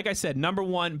 Like I said, number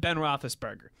 1, Ben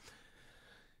Roethlisberger.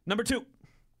 Number 2,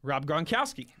 Rob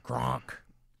Gronkowski. Gronk.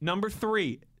 Number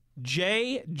 3,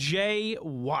 J.J.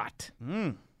 Watt.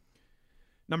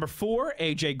 Number 4,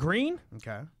 A.J. Green.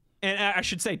 Okay. And I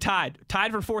should say tied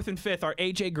for 4th and 5th are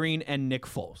A.J. Green and Nick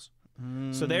Foles.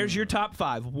 So there's your top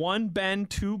 5. 1, Ben,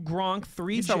 2, Gronk,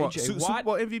 3, J.J. Watt. Super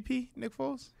Bowl MVP, Nick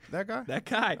Foles? That guy? That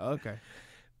guy. Okay.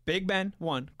 Big Ben,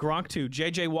 1. Gronk, 2.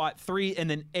 J.J. Watt, 3. And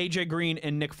then A.J. Green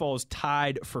and Nick Foles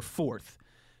tied for 4th.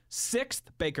 6th,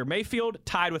 Baker Mayfield,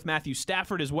 tied with Matthew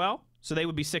Stafford as well. So they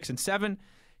would be 6 and 7.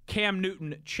 Cam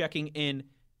Newton checking in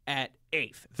at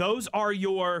 8th. Those are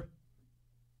your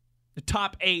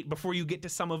top 8 before you get to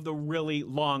some of the really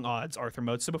long odds, Arthur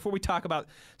Moats. So before we talk about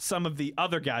some of the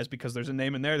other guys, because there's a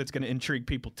name in there that's going to intrigue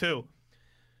people too.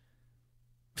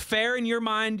 Fair in your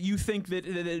mind, you think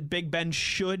that Big Ben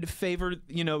should favor,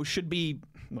 should be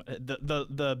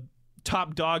the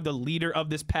top dog, the leader of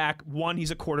this pack. 1,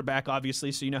 he's a quarterback,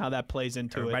 obviously, so you know how that plays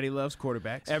into Everybody loves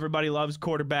quarterbacks. Everybody loves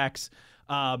quarterbacks.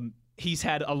 He's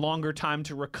had a longer time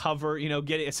to recover,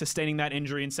 sustaining that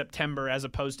injury in September as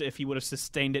opposed to if he would have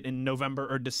sustained it in November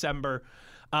or December.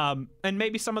 And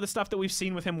maybe some of the stuff that we've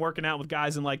seen with him working out with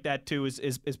guys and like that too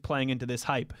is playing into this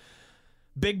hype.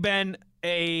 Big Ben,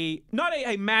 not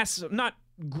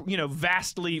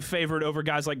vastly favored over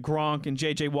guys like Gronk and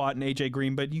J.J. Watt and A.J.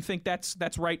 Green, but you think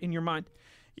that's right in your mind?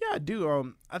 Yeah, I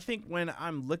do. I think when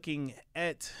I'm looking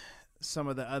at some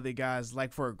of the other guys,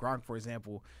 like for Gronk, for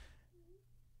example,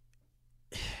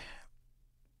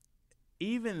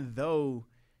 even though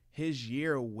his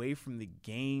year away from the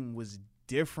game was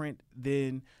different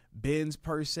than Ben's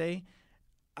per se,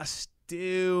 I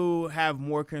still have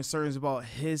more concerns about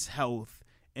his health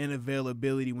and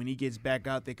availability when he gets back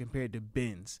out there compared to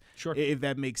Ben's. Sure. If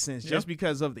that makes sense. Yep. Just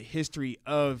because of the history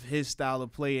of his style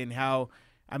of play and how,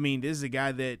 this is a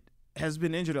guy that has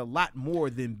been injured a lot more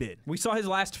than Ben. We saw his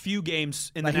last few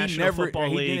games in the National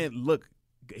Football League. He didn't look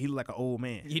he looked like an old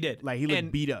man. He did. Like, he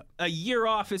looked beat up. A year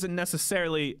off isn't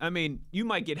necessarily, you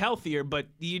might get healthier, but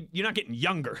you're not getting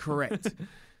younger. Correct.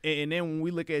 And then when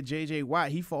we look at J.J. Watt,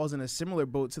 he falls in a similar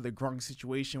boat to the Gronk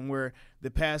situation where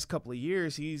the past couple of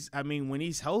years, when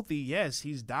he's healthy, yes,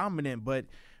 he's dominant, but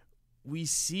we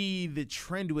see the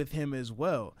trend with him as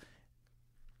well.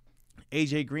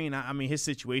 A.J. Green, his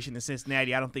situation in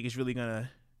Cincinnati, I don't think it's really going to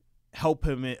help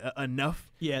him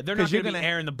enough. Yeah, they're not going to be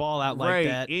airing the ball out like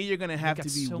that. And you're going to have to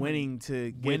be winning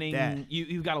to get that.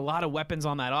 You've got a lot of weapons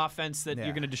on that offense that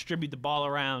you're going to distribute the ball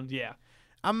around. Yeah.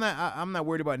 I'm not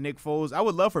worried about Nick Foles. I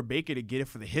would love for Baker to get it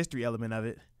for the history element of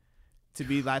it. To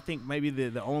be, I think, maybe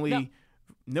the only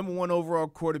number 1 overall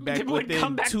quarterback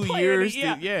within 2 years.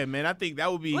 Yeah, man. I think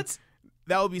that would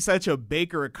be such a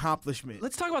Baker accomplishment.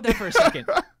 Let's talk about that for a second.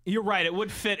 You're right. It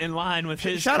would fit in line with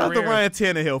his Shout career. out to Ryan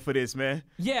Tannehill for this, man.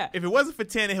 Yeah. If it wasn't for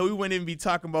Tannehill, we wouldn't even be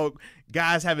talking about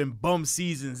guys having bum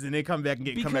seasons and they come back and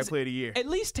get comeback player of the year. At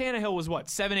least Tannehill was,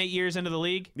 7-8 years into the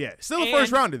league? Yeah. Still a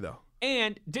first rounder, though.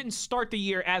 And didn't start the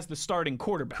year as the starting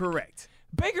quarterback. Correct.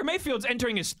 Baker Mayfield's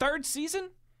entering his 3rd season.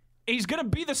 He's going to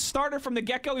be the starter from the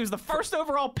get-go. He was the first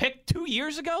overall pick 2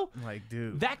 years ago. Like,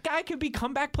 dude. That guy could be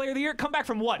comeback player of the year. Comeback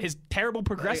from what? His terrible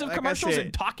progressive commercials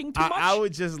and talking too much? I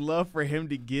would just love for him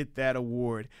to get that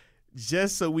award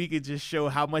just so we could just show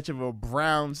how much of a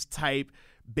Browns-type,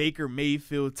 Baker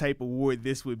Mayfield type award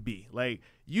this would be. Like,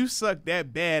 you sucked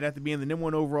that bad after being the number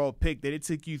 1 overall pick that it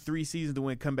took you 3 seasons to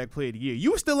win comeback player of the year.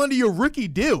 You were still under your rookie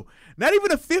deal. Not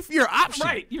even a 5th-year option.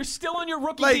 Right. You're still on your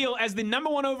rookie deal as the number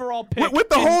 1 overall pick. With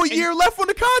the whole year left on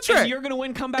the contract. And you're going to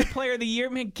win comeback player of the year?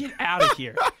 Man, get out of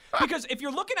here. Because if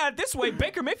you're looking at it this way,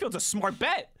 Baker Mayfield's a smart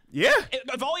bet. Yeah.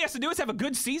 If all he has to do is have a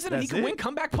good season and he can win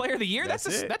comeback player of the year, that's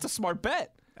a smart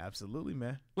bet. Absolutely,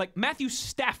 man. Like, Matthew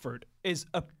Stafford is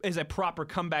a proper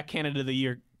comeback candidate of the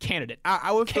year candidate.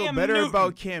 I would feel better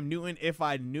about Cam Newton if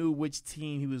I knew which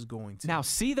team he was going to. Now,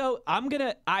 see, though,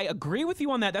 I agree with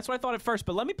you on that. That's what I thought at first,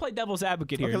 but let me play devil's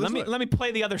advocate here. Okay, let me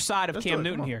play the other side of Cam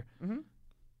Newton here. Mm-hmm.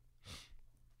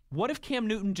 What if Cam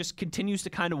Newton just continues to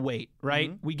kind of wait,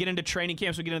 right? Mm-hmm. We get into training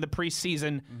camps, we get into the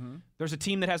preseason. Mm-hmm. There's a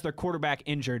team that has their quarterback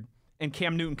injured, and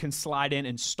Cam Newton can slide in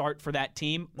and start for that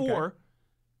team, or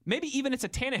maybe even it's a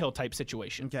Tannehill-type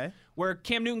situation where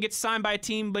Cam Newton gets signed by a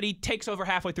team, but he takes over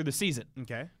halfway through the season.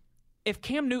 Okay. If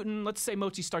Cam Newton, let's say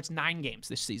Mochi starts 9 games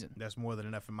this season. That's more than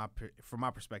enough from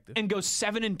my perspective. And goes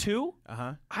 7-2,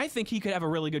 I think he could have a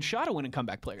really good shot at winning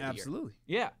comeback player of the year. Absolutely.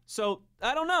 Yeah. So,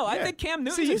 I don't know. Yeah. I think Cam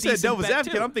Newton's you a decent said devil's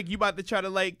advocate. too. I'm thinking you about to try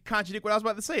to, contradict what I was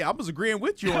about to say. I was agreeing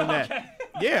with you on that.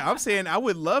 Yeah, I'm saying I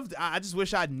would love to. I just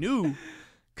wish I knew.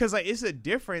 Because, it's a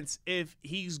difference if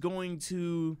he's going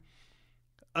to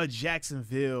a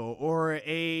Jacksonville or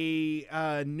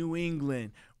a New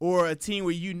England or a team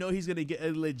where you know he's going to get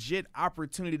a legit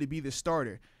opportunity to be the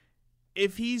starter.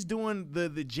 If he's doing the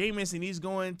Jameis and he's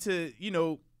going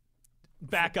to,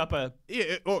 back up or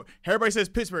everybody says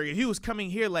Pittsburgh, and he was coming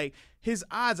here, like, his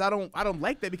odds, I don't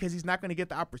like that because he's not going to get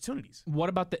the opportunities. What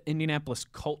about the Indianapolis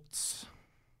Colts?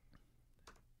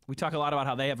 We talk a lot about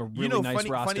how they have a really nice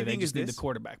roster. They just need the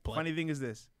quarterback play. Funny thing is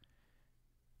this.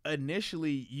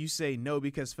 Initially, you say no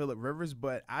because Phillip Rivers,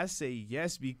 but I say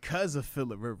yes because of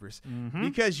Phillip Rivers. Mm-hmm.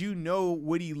 Because you know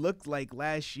what he looked like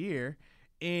last year,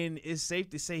 and it's safe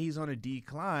to say he's on a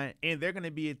decline, and they're going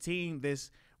to be a team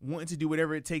that's wanting to do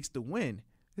whatever it takes to win.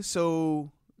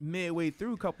 So midway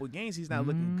through a couple of games, he's not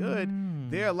looking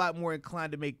good. They're a lot more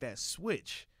inclined to make that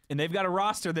switch. And they've got a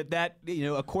roster that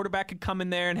a quarterback could come in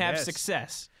there and have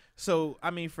success. So, I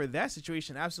mean, for that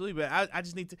situation, absolutely. But I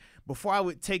just need to, before I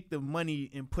would take the money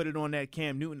and put it on that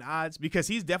Cam Newton odds, because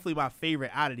he's definitely my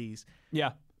favorite out of these.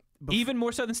 Yeah. Even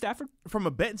more so than Stafford? From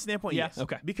a betting standpoint, yes.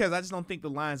 Okay. Because I just don't think the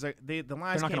Lions are, the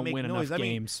Lions can't make win noise. Enough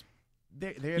games.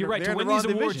 They're You're right. To win these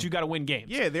awards, you got to win games.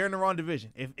 Yeah, they're in the wrong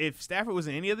division. If Stafford was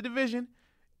in any other division,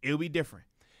 it would be different.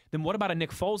 Then what about a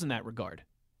Nick Foles in that regard?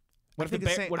 What if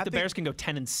the Bears can go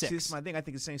 10-6? See, this is my thing. I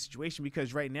think it's the same situation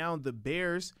because right now the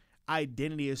Bears'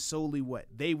 identity is solely what?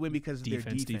 They win because of their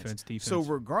defense. So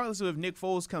regardless of if Nick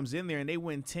Foles comes in there and they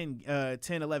win 10,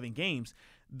 11 games,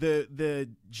 the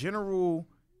general,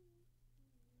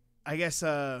 I guess,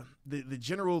 the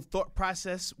general thought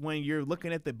process when you're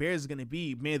looking at the Bears is going to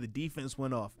be, man, the defense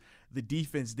went off. The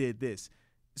defense did this.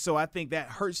 So I think that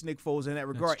hurts Nick Foles in that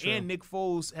regard. And Nick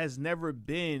Foles has never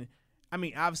been, I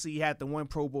mean, obviously he had the one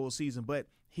Pro Bowl season, but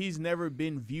he's never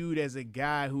been viewed as a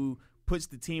guy who puts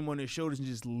the team on his shoulders and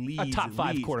just leads. A top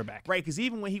five quarterback. Right, because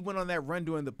even when he went on that run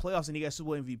during the playoffs and he got Super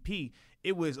Bowl MVP,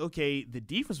 it was, okay, the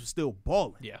defense was still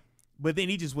balling. Yeah. But then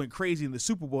he just went crazy in the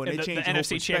Super Bowl. And the changed the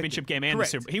NFC Championship game and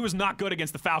Correct. the Super Bowl. He was not good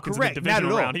against the Falcons Correct. in the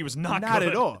divisional round. He was not good.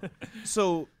 at all.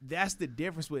 So that's the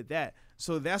difference with that.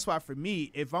 So that's why for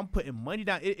me, if I'm putting money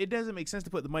down, it doesn't make sense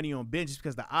to put the money on Ben just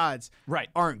because the odds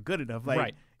aren't good enough.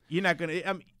 Like, you're not going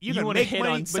to you're going to make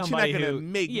money, but you're not going to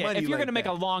make money. If you're going to make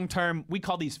that. a long-term, we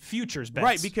call these futures bets.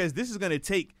 Right, because this is going to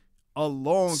take a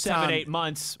long 7-8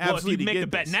 months. Well, if you make the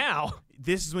bet now.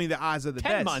 This is when the odds are the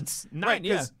 10 best. 10 months. 9, right,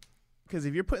 yeah. Because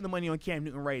if you're putting the money on Cam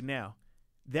Newton right now,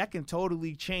 that can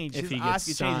totally change. If His he odds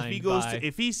gets can change.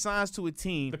 If he signed signs to a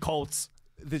team, the Colts,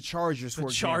 the Chargers, for the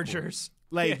example. Chargers.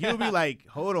 Like, you'll be like,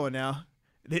 hold on now.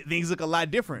 Things look a lot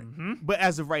different. Mm-hmm. But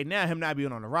as of right now, him not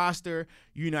being on the roster,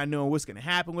 you not knowing what's going to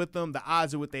happen with them, the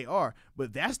odds are what they are.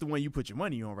 But that's the one you put your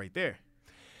money on right there.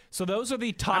 So those are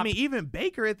the top. I mean, even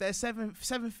Baker at that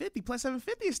 750 plus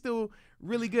 750 is still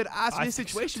really good odds for this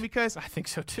situation because I think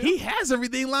so too. He has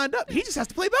everything lined up. He just has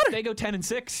to play better. If they go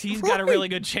 10-6. He's got a really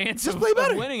good chance of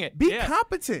winning it. Be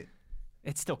competent.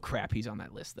 It's still crap. He's on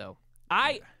that list though.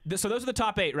 So those are the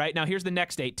top 8, right? Now here's the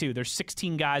next 8 too. There's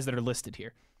 16 guys that are listed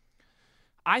here.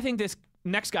 I think this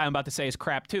next guy I'm about to say is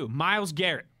crap too. Myles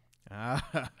Garrett.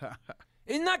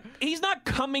 He's not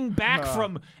coming back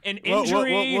from an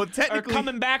injury or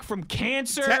coming back from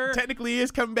cancer. Technically, he is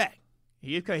coming back.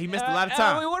 He missed a lot of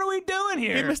time. What are we doing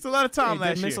here? He missed a lot of time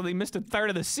last year. He missed a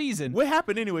third of the season. What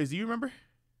happened anyways? Do you remember?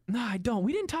 No, I don't.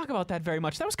 We didn't talk about that very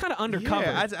much. That was kind of undercover.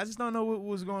 Yeah, I just don't know what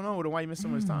was going on with him, why he missed so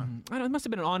much time. I don't know. It must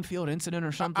have been an on-field incident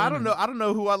or something. I don't know. I don't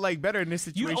know who I like better in this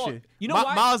situation. You know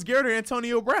why? Myles Garrett or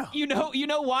Antonio Brown? You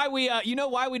know why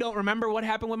we don't remember what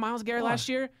happened with Myles Garrett last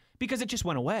year? Because it just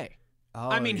went away. Oh,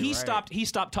 I mean, he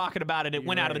stopped talking about it. It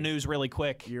went out of the news really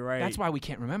quick. You're right. That's why we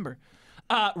can't remember.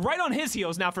 Right on his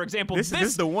heels now, for example, this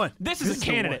is the one. This is a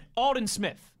candidate, Aldon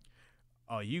Smith.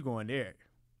 Oh, you going there?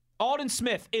 Aldon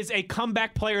Smith is a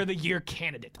comeback player of the year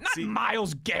candidate, not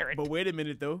Myles Garrett. But wait a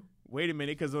minute, though.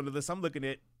 Because on the list I'm looking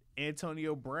at,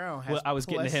 Antonio Brown has. Well, I was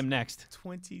getting to him next.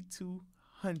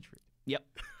 2,200. Yep,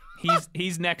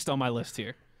 he's next on my list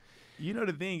here. You know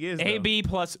the thing is, AB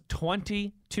plus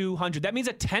 2,200. That means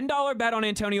a $10 bet on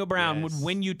Antonio Brown would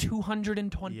win you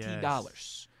 $220.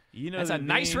 Yes. You know, that's a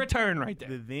nice return right there.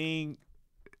 The thing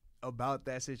about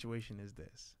that situation is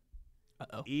this.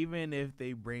 Uh-oh. Even if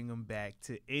they bring him back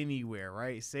to anywhere,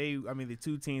 right? The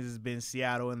two teams has been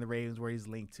Seattle and the Ravens where he's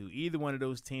linked to. Either one of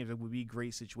those teams would be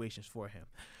great situations for him.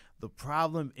 The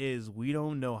problem is we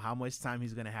don't know how much time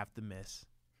he's going to have to miss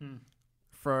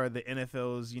for the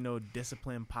NFL's,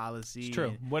 discipline policy. It's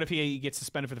true. What if he gets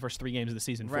suspended for the first 3 games of the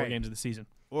season, 4 games of the season?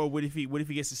 Or what if he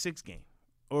gets a 6th game?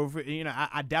 Or if,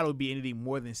 I doubt it would be anything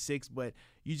more than 6, but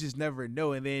you just never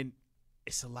know. And then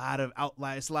it's a lot of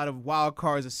outliers, it's a lot of wild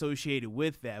cards associated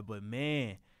with that. But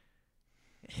man,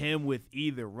 him with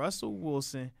either Russell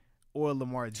Wilson or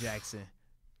Lamar Jackson,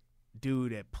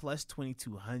 dude, at plus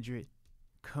 2,200.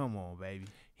 Come on, baby.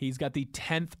 He's got the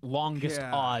 10th longest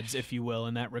odds, if you will,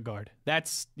 in that regard.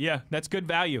 That's good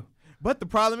value. But the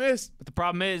problem is,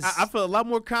 I feel a lot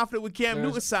more confident with Cam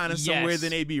Newton signing somewhere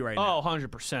than AB right now. Oh,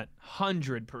 100%.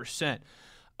 100%.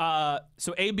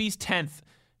 So AB's 10th.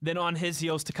 Then on his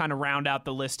heels to kind of round out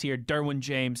the list here, Derwin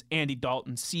James, Andy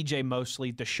Dalton, C.J.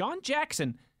 Mosley, Deshaun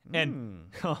Jackson,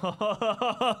 and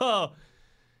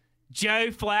Joe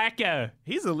Flacco.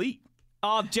 He's elite.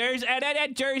 Oh,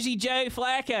 Jersey Joe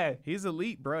Flacco. He's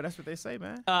elite, bro. That's what they say,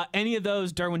 man. Any of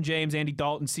those, Derwin James, Andy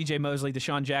Dalton, C.J. Mosley,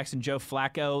 Deshaun Jackson, Joe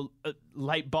Flacco,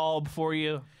 light bulb for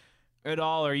you at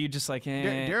all? Or are you just like,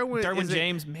 Derwin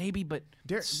James, maybe, but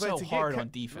so hard on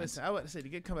defense. Listen, I would say to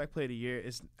get comeback player of the year,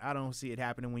 I don't see it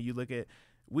happening when you look at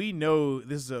we know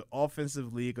this is an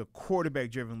offensive league, a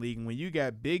quarterback-driven league. And when you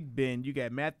got Big Ben, you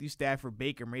got Matthew Stafford,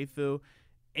 Baker Mayfield,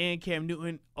 and Cam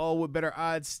Newton, all with better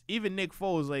odds. Even Nick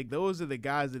Foles, like, those are the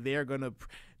guys that they're going to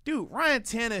 – dude, Ryan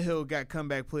Tannehill got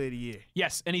comeback player of the year.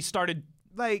 Yes, and he started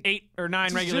like 8 or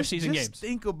 9 regular season games. Just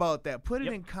think about that. Put it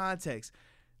in context.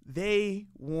 They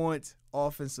want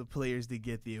offensive players to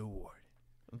get the award,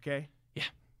 okay? Yeah.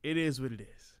 It is what it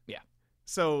is. Yeah.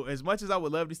 So as much as I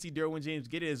would love to see Derwin James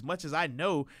get it, as much as I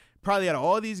know probably out of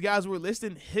all these guys we're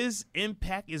listing, his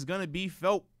impact is going to be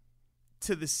felt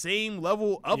to the same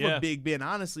level of a Big Ben,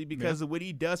 honestly, because of what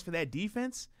he does for that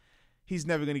defense. He's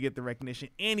never going to get the recognition,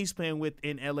 and he's playing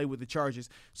in L.A. with the Chargers.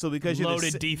 So because you're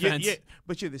loaded defense,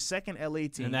 but you're the second L.A.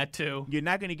 team, and that too, you're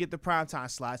not going to get the primetime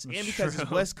slots, and because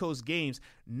it's West Coast games,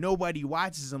 nobody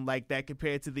watches them like that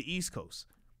compared to the East Coast.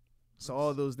 So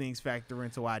all those things factor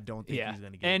into why I don't think he's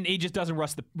going to get and it. he just doesn't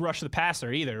rush the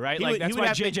passer either, right? That's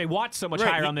why J.J. Watt's so much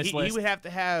higher on this list. He would have to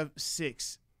have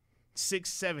 6,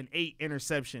 7, 8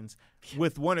 interceptions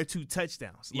with 1 or 2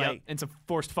 touchdowns. And some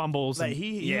forced fumbles. Like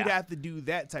he would have to do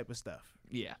that type of stuff.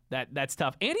 Yeah, that's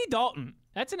tough. Andy Dalton,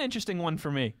 that's an interesting one for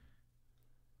me.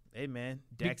 Hey, man,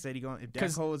 Dak said if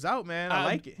Dak holds out, man, I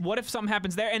like it. What if something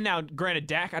happens there? And now, granted,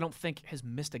 Dak, I don't think has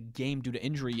missed a game due to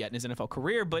injury yet in his NFL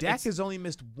career. But Dak has only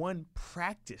missed 1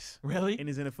 practice in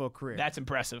his NFL career. That's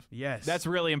impressive. Yes. That's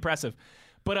really impressive.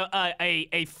 But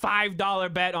a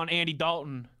 $5 bet on Andy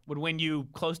Dalton would win you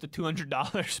close to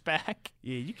 $200 back.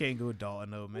 Yeah, you can't go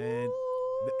Dalton, though, man.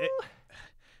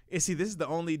 See, this is the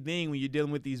only thing when you're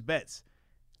dealing with these bets.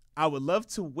 I would love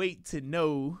to wait to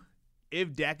know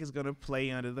if Dak is going to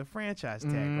play under the franchise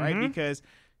tag, right? Because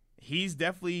he's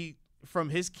definitely, from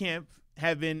his camp,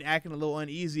 have been acting a little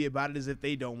uneasy about it as if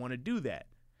they don't want to do that.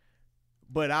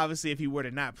 But obviously, if he were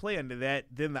to not play under that,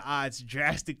 then the odds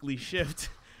drastically shift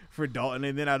for Dalton,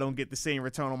 and then I don't get the same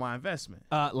return on my investment.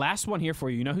 Last one here for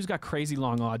you. You know who's got crazy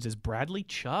long odds is Bradley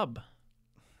Chubb.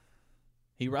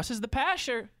 He rushes the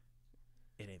passer.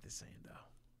 It ain't the same, though.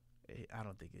 I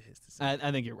don't think it hits the same.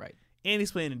 I think you're right. And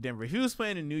he's playing in Denver. If he was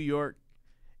playing in New York,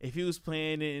 if he was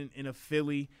playing in a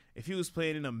Philly, if he was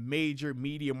playing in a major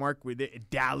media market,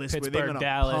 Dallas, Pittsburgh, where they're going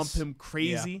to pump him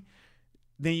crazy,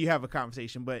 then you have a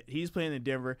conversation. But he's playing in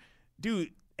Denver. Dude,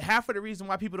 half of the reason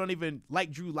why people don't even like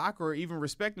Drew Lock or even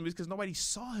respect him is because nobody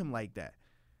saw him like that.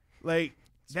 Like,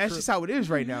 that's just how it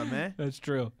is right now, man. That's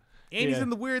true. And he's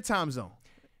in the weird time zone.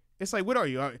 It's like, what are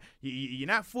you? You're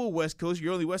not full West Coast.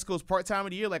 You're only West Coast part-time of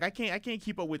the year. Like, I can't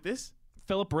keep up with this.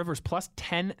 Phillip Rivers plus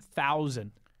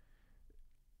 10,000.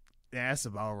 Yeah, that's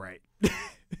about right.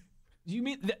 You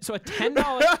mean so a $10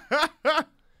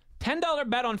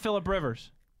 bet on Phillip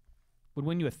Rivers would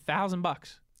win you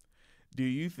 $1,000? Do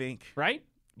you think? Right?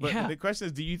 But the question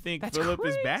is, do you think Phillip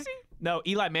is back? No,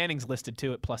 Eli Manning's listed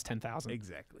too at plus 10,000.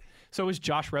 Exactly. So is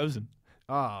Josh Rosen.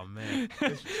 Oh, man.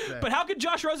 But how could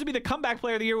Josh Rosen be the comeback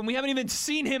player of the year when we haven't even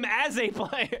seen him as a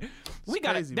player?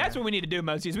 That's what we need to do,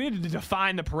 Mosey, is we need to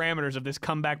define the parameters of this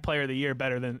comeback player of the year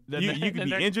better than you could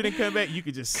be injured and come back. You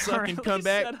could just suck and come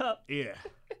back. Yeah.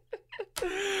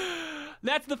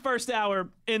 That's the first hour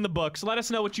in the books. Let us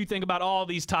know what you think about all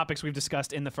these topics we've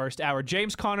discussed in the first hour.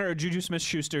 James Conner or Juju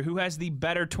Smith-Schuster, who has the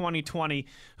better 2020?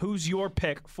 Who's your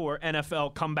pick for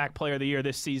NFL Comeback Player of the Year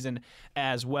this season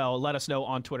as well? Let us know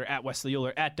on Twitter at Wesley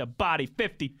Euler, at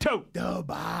TheBody52. The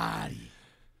Body.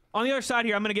 On the other side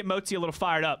here, I'm going to get Motzi a little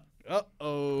fired up.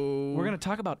 Uh-oh. We're going to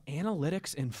talk about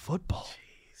analytics in football.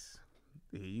 Jeez.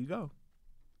 Here you go.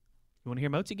 You want to hear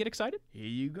Motzi get excited? Here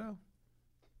you go.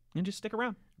 And just stick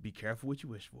around. Be careful what you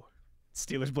wish for.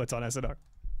 Steelers Blitz on SNR.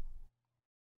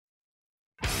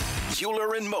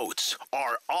 Euler and Moats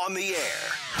are on the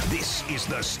air. This is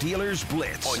the Steelers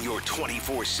Blitz on your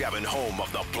 24/7 home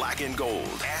of the black and gold.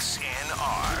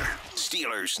 SNR.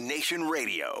 Steelers Nation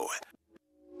Radio.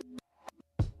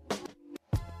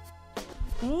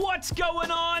 What's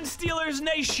going on, Steelers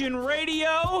Nation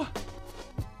Radio?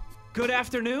 Good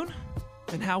afternoon,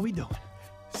 and how we doing?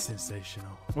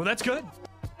 Sensational. Well, that's good.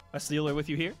 A Steeler with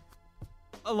you here,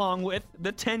 along with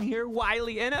the 10-year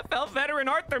wily NFL veteran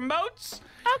Arthur Moats.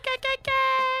 Okay.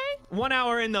 1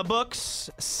 hour in the books,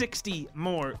 60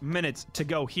 more minutes to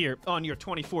go here on your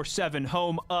 24/7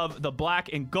 home of the black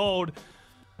and gold.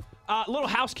 Little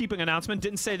housekeeping announcement.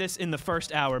 Didn't say this in the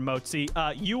first hour, Moatsy.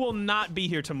 You will not be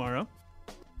here tomorrow.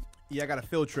 Yeah, I got a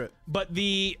field trip. But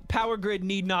the power grid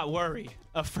need not worry.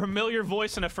 A familiar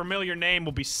voice and a familiar name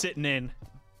will be sitting in.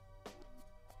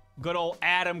 Good old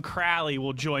Adam Crowley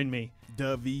will join me.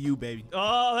 WVU, baby.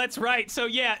 Oh, that's right. So,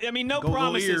 yeah, I mean, no Go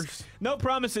promises. Ears. No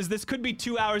promises. This could be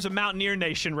 2 hours of Mountaineer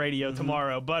Nation radio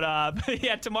tomorrow. But,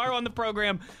 yeah, tomorrow on the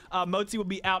program, Moatsy will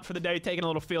be out for the day taking a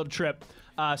little field trip.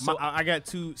 I got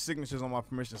 2 signatures on my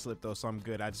permission slip, though, so I'm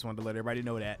good. I just wanted to let everybody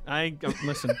know that.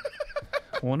 Listen,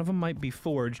 one of them might be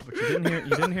forged, but you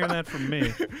didn't hear that from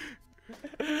me.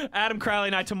 Adam Crowley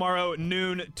and I tomorrow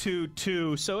noon to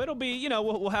 2. So it'll be,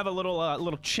 we'll have a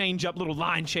little change up, little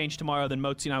line change tomorrow. Then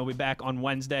Moatsy and I will be back on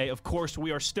Wednesday. Of course,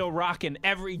 we are still rocking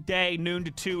every day, noon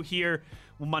to 2 here.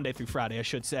 Well, Monday through Friday, I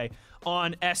should say,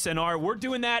 on SNR. We're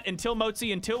doing that until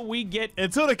we get...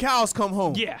 Until the cows come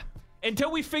home. Yeah.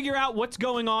 Until we figure out what's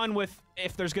going on with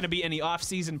if there's going to be any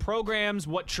off-season programs,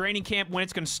 what training camp, when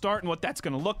it's going to start, and what that's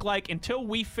going to look like. Until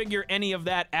we figure any of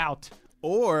that out.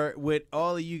 Or what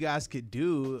all of you guys could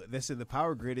do that's in the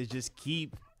power grid is just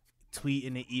keep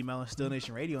tweeting and emailing Steel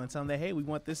Nation Radio and tell them that, hey, we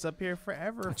want this up here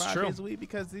forever, That's 5 true. days a week,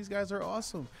 because these guys are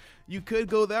awesome. You could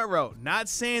go that route. Not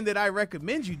saying that I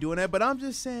recommend you doing that, but I'm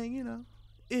just saying,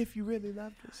 if you really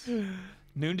love this.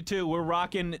 Noon to 2. We're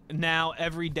rocking now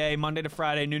every day, Monday to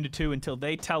Friday, noon to 2, until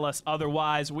they tell us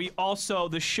otherwise. We also,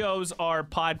 the shows are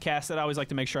podcasts. I always like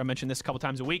to make sure I mention this a couple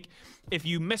times a week. If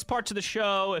you miss parts of the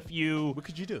show, if you What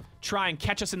could you do? try and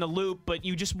catch us in the loop, but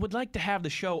you just would like to have the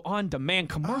show on demand,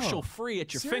 commercial free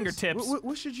at your Serious? fingertips,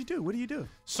 What should you do? What do you do?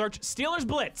 search Steelers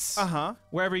Blitz. Uh-huh.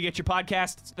 Wherever you get your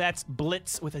podcasts, that's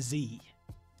Blitz with a Z.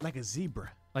 Like a zebra.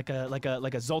 Like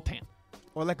a Zoltan.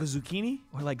 Or like a zucchini?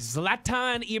 Or like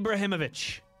Zlatan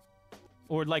Ibrahimovic.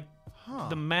 Or like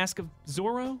the Mask of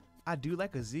Zorro. I do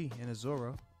like a Z in a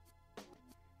Zorro.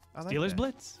 I like Steelers that.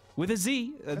 Blitz with a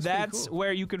Z. That's That's pretty cool.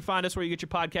 where you can find us, where you get your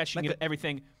podcast. You Like can get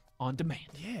everything on demand.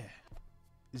 Yeah.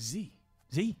 Z.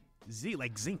 Z. Z,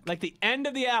 like zinc. Like the end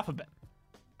of the alphabet.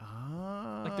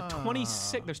 Ah. Like the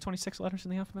 26. There's 26 letters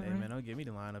in the alphabet, Hey, right? man, don't give me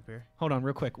the line up here. Hold on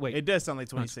real quick. Wait. It does sound like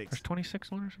 26. There's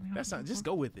 26 letters in the alphabet? That's not. Just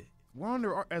go with it. We're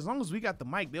under. As long as we got the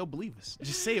mic, they'll believe us.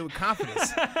 Just say it with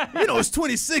confidence. It's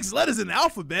 26 letters in the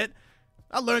alphabet.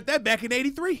 I learned that back in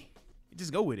 '83.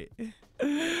 Just go with it.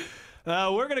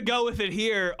 We're going to go with it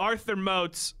here. Arthur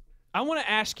Moats, I want to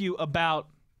ask you about...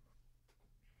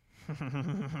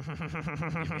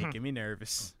 You're making me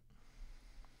nervous.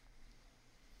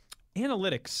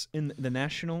 analytics in the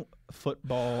National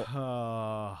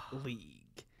Football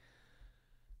League.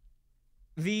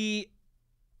 The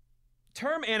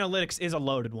term analytics is a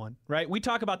loaded one, right? We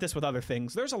talk about this with other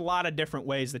things. There's a lot of different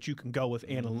ways that you can go with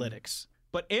analytics.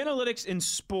 But analytics in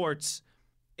sports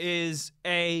is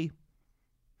a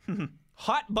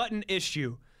hot button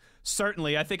issue.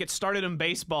 Certainly. I think it started in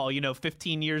baseball,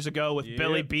 15 years ago with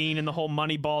Billy Beane and the whole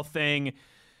Moneyball thing.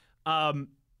 And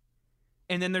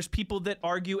then there's people that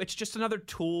argue it's just another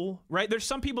tool, right? There's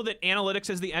some people that analytics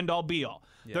is the end-all, be-all.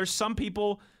 Yeah. There's some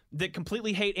people that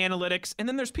completely hate analytics. And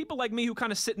then there's people like me who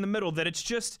kind of sit in the middle that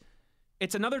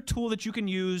it's another tool that you can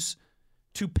use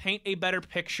to paint a better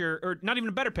picture, or not even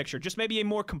a better picture, just maybe a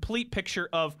more complete picture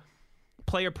of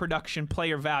player production,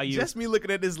 player value. Just me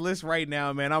looking at this list right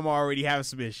now, man, I'm already having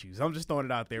some issues. I'm just throwing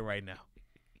it out there right now.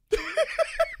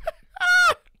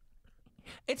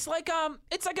 It's like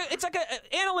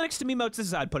analytics to me, Moats, this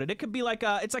is how I'd put it. It could be like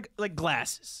it's like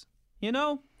glasses.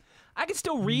 I can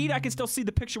still read, I can still see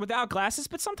the picture without glasses,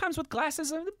 but sometimes with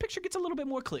glasses, the picture gets a little bit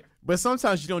more clear. But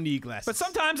sometimes you don't need glasses. But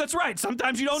sometimes, that's right,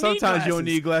 sometimes you don't need glasses. Sometimes you don't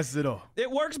need glasses at all. It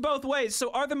works both ways.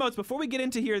 So Arthur Moats, before we get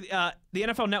into here, the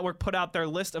NFL Network put out their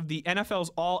list of the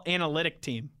NFL's all-analytic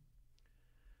team.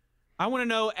 I want to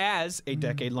know, as a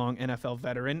decade-long NFL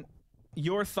veteran,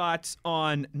 your thoughts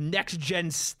on next-gen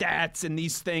stats and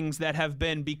these things that have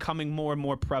been becoming more and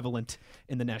more prevalent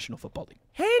in the National Football League.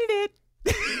 Hated it.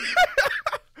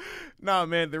 No,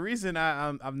 man, the reason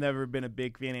I've never been a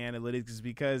big fan of analytics is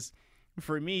because,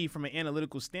 for me, from an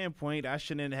analytical standpoint, I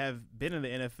shouldn't have been in the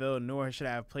NFL, nor should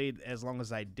I have played as long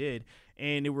as I did.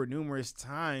 And there were numerous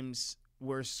times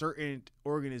where certain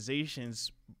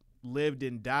organizations lived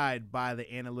and died by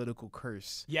the analytical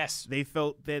curse. Yes. They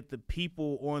felt that the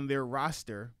people on their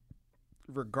roster,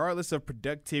 regardless of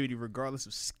productivity, regardless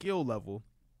of skill level,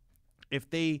 if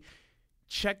they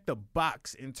check the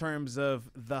box in terms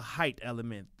of the height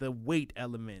element, the weight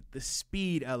element, the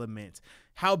speed element,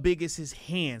 how big is his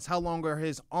hands, how long are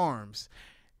his arms.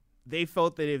 They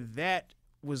felt that if that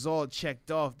was all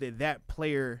checked off, that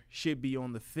player should be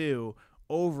on the field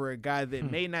over a guy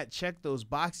that may not check those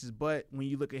boxes, but when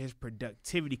you look at his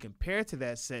productivity compared to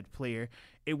that said player,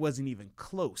 it wasn't even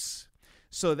close.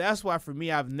 So that's why for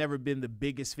me, I've never been the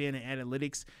biggest fan of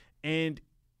analytics. And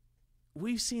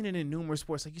we've seen it in numerous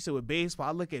sports. Like you said, with baseball,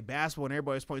 I look at basketball and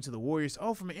everybody's pointing to the Warriors.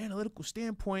 Oh, from an analytical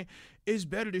standpoint, it's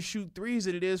better to shoot threes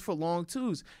than it is for long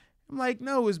twos. I'm like,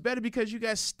 no, it's better because you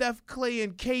got Steph, Clay,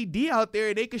 and KD out there,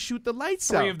 and they can shoot the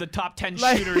lights out. 3 of the top 10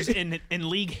 shooters in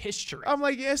league history. I'm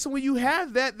like, yeah, so when you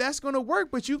have that, that's going to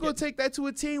work. But you go take that to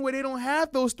a team where they don't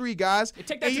have those 3 guys.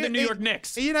 Take that to the New York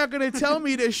Knicks. And you're not going to tell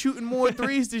me that shooting more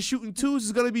threes than shooting twos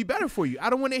is going to be better for you. I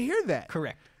don't want to hear that.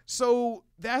 Correct. So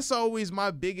that's always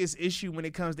my biggest issue when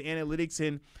it comes to analytics.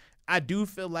 And I do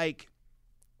feel like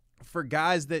for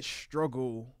guys that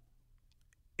struggle,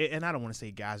 and I don't want to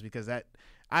say guys because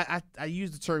I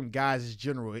use the term guys as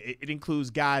general. It includes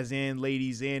guys and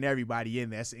ladies and everybody in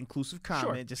there. That's an inclusive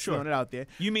comment, just throwing it out there.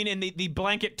 You mean in the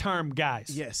blanket term guys?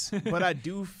 Yes, but I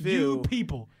do feel you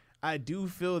people. I do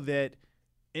feel that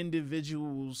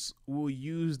individuals will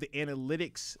use the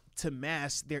analytics to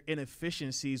mask their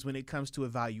inefficiencies when it comes to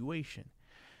evaluation.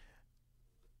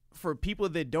 For people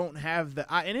that don't have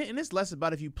the and it's less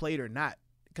about if you played or not.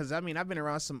 Because, I mean, I've been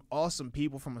around some awesome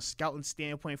people from a scouting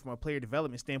standpoint, from a player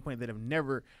development standpoint that have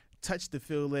never touched the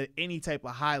field at any type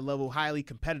of high level, highly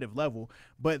competitive level,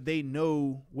 but they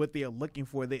know what they are looking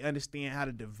for. They understand how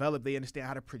to develop. They understand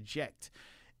how to project.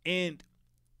 And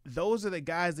those are the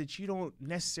guys that you don't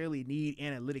necessarily need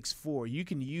analytics for. You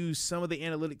can use some of the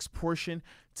analytics portion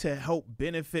to help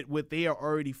benefit what they are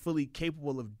already fully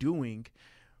capable of doing,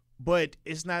 but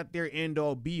it's not their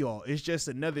end-all, be-all. It's just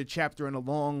another chapter in a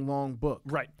long, long book.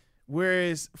 Right.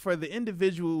 Whereas for the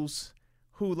individuals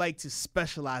who like to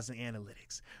specialize in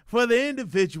analytics, for the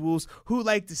individuals who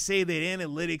like to say that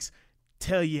analytics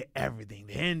tell you everything,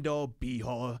 the end-all,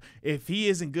 be-all, if he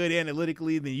isn't good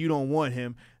analytically, then you don't want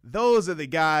him, those are the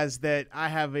guys that I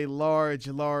have a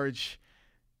large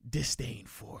disdain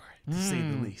for, to say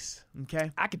the least.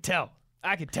 Okay? I could tell.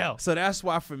 So that's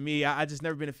why for me, I just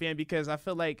never been a fan, because I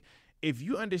feel like if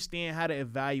you understand how to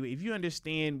evaluate, if you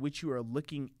understand what you are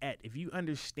looking at, if you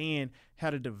understand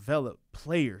how to develop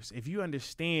players, if you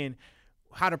understand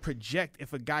how to project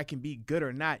if a guy can be good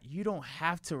or not, you don't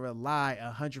have to rely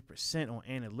 100% on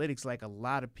analytics like a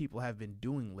lot of people have been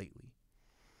doing lately.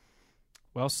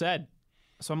 Well said.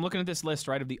 So I'm looking at this list,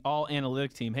 right, of the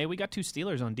all-analytic team. Hey, we got 2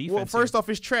 Steelers on defense. Well, first off,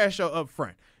 it's trash up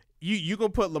front. You gonna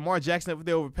put Lamar Jackson up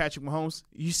there over Patrick Mahomes?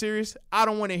 You serious? I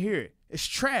don't want to hear it. It's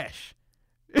trash.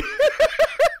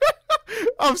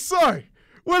 I'm sorry.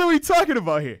 What are we talking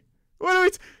about here?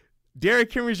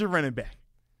 Derrick Henry's your running back.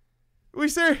 We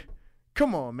serious?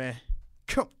 Come on, man.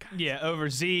 Come. Yeah, over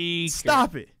Zeke.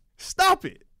 Stop it.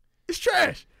 It's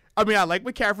trash. I mean, I like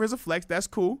McCaffrey as a flex. That's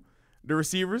cool. The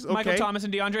receivers, okay. Michael Thomas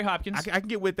and DeAndre Hopkins. I can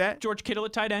get with that. George Kittle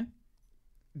at tight end.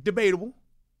 Debatable.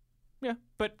 Yeah,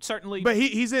 but certainly. But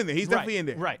he's in there. He's definitely in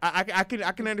there. Right. I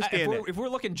can understand that. If we're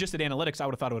looking just at analytics, I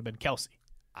would have thought it would have been Kelsey.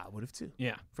 I would have too.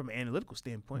 Yeah. From an analytical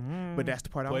standpoint. But that's the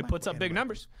part I Boy, like. puts up big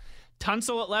numbers.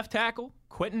 Tunsil at left tackle.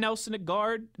 Quentin Nelson at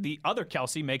guard. The other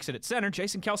Kelsey makes it at center.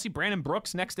 Jason Kelsey, Brandon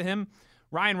Brooks next to him.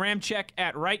 Ryan Ramczyk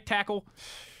at right tackle.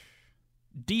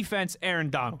 Defense, Aaron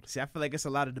Donald. See, I feel like it's a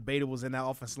lot of debatables in that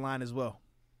offensive line as well.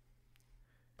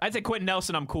 I'd say Quentin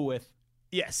Nelson I'm cool with.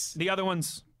 Yes. The other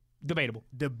one's debatable.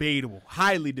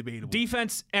 Highly debatable.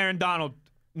 Defense, Aaron Donald,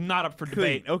 not up for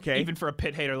debate. Okay. Even for a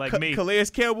Pitt hater like me. Calais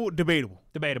Campbell, debatable.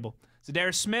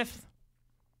 Zadarius Smith,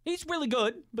 he's really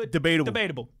good, but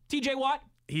debatable. TJ Watt,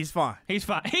 he's fine. He's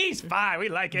fine. We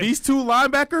like him. These 2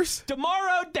 linebackers.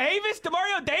 Demario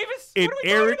Davis. And What are we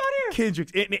talking Eric about here?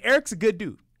 Kendricks. And Eric's a good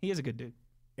dude. He is a good dude.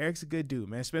 Eric's a good dude,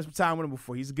 man. Spent some time with him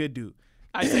before. He's a good dude.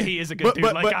 I say he is a good dude.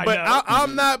 I know.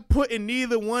 I'm not putting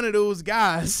neither one of those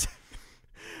guys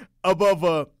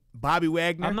above Bobby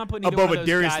Wagner. I'm not putting either above one of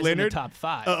those Darius guys Leonard, in the top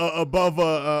 5.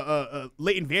 Above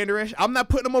Leighton Vander Esch. I'm not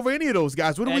putting them over any of those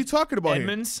guys. What are we talking about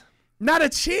Edmonds? here? Not a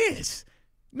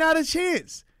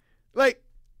chance. Like,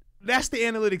 that's the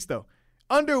analytics, though.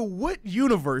 Under what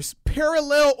universe,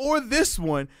 parallel or this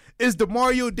one, is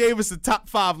Demario Davis the top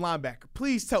 5 linebacker?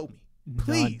 Please tell me.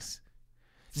 Please.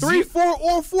 3-4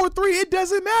 or 4-3, it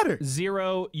doesn't matter.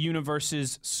 0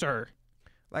 universes, sir.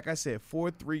 Like I said,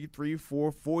 4-3,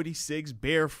 3-4, 46,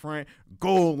 bare front,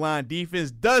 goal line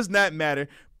defense, does not matter.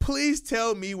 Please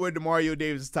tell me where Demario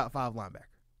Davis is top 5 linebacker.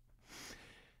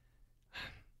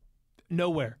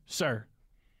 Nowhere, sir.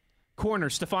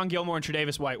 Corners, Stephon Gilmore and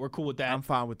Tre'Davious White. We're cool with that. I'm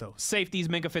fine with those. Safeties,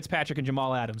 Minkah Fitzpatrick and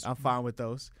Jamal Adams. I'm fine with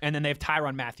those. And then they have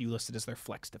Tyrann Mathieu listed as their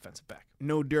flex defensive back.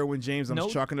 No Derwin James. I'm No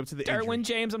chalking up to the injury. Derwin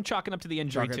James, I'm chalking up to the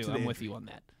injury, Chalking up too. to the I'm with injury. you on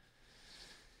that.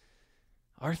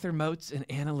 Arthur Moats and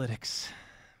analytics.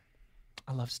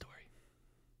 I love story.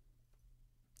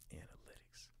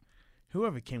 Analytics.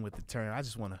 Whoever came with the term, I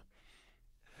just want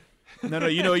to. No,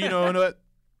 you know what?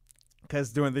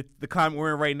 Because during the climate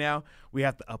we're in right now, we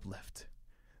have to uplift.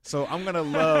 So I'm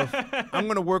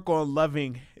gonna work on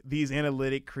loving these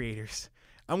analytic creators.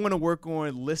 I'm gonna work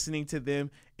on listening to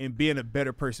them and being a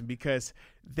better person because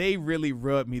they really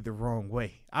rub me the wrong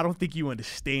way. I don't think you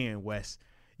understand, Wes.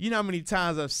 You know how many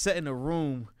times I've sat in a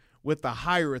room with a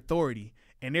higher authority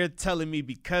and they're telling me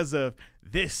because of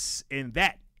this and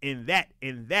that and that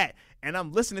and that. And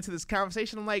I'm listening to this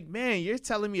conversation. I'm like, man, you're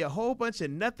telling me a whole bunch of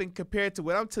nothing compared to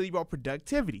what I'm telling you about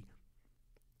productivity.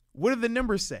 What do the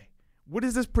numbers say? What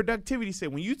does this productivity say?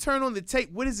 When you turn on the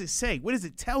tape, what does it say? What does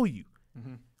it tell you?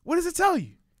 Mm-hmm. What does it tell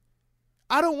you?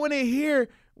 I don't want to hear,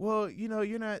 well,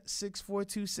 you're not 6'4",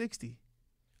 260.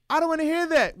 I don't want to hear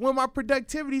that when my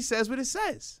productivity says what it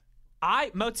says.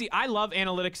 Motzi, I love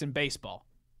analytics in baseball.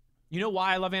 You know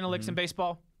why I love analytics in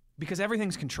baseball? Because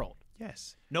everything's controlled.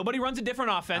 Yes. Nobody runs a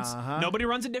different offense. Nobody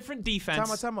runs a different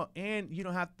defense. Time out. And you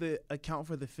don't have to account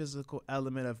for the physical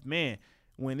element of, man,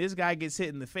 when this guy gets hit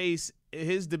in the face,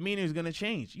 his demeanor is going to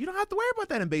change. You don't have to worry about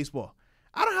that in baseball.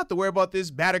 I don't have to worry about this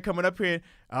batter coming up here.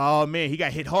 Oh, man, he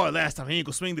got hit hard last time. He ain't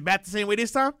going to swing the bat the same way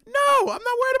this time. No, I'm not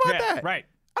worried about that. Right.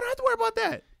 I don't have to worry about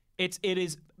that. It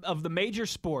is, of the major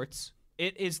sports,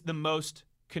 it is the most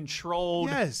controlled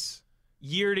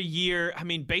year to year. I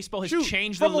mean, baseball has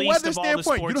changed the least of all the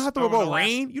sports. You don't have to worry about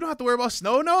rain. You don't have to worry about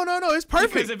snow. No. It's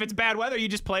perfect. Because if it's bad weather, you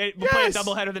just play a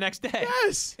doubleheader the next day.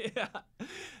 Yes. Yeah.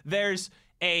 There's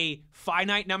a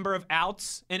finite number of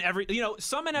outs in every.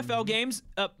 Some NFL games,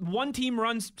 one team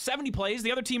runs 70 plays,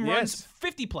 the other team runs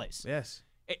 50 plays. Yes.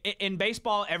 In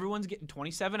baseball, everyone's getting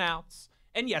 27 outs.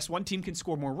 And yes, one team can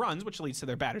score more runs, which leads to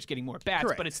their batters getting more bats.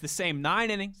 Correct. But it's the same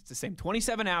 9 innings. It's the same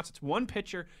 27 outs. It's one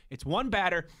pitcher. It's one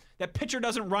batter. That pitcher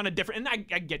doesn't run a different. And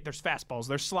I get there's fastballs,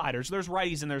 there's sliders, there's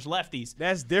righties, and there's lefties.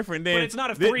 That's different than. But it's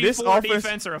not a 3-4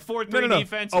 defense or a 4-3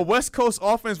 defense. A West Coast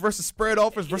offense versus spread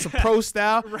offense versus pro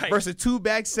style versus a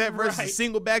 2-back set versus a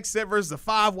single back set versus a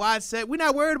 5-wide set. We're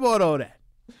not worried about all that.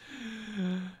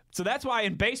 So that's why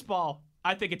in baseball,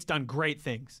 I think it's done great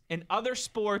things. In other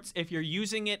sports, if you're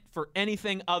using it for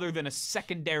anything other than a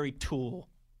secondary tool,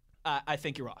 I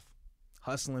think you're off.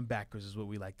 Hustling backwards is what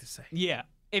we like to say. Yeah.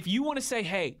 If you want to say,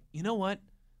 hey, you know what?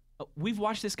 We've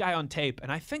watched this guy on tape,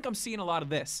 and I think I'm seeing a lot of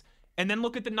this. And then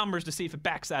look at the numbers to see if it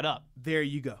backs that up. There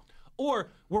you go.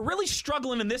 Or we're really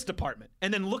struggling in this department,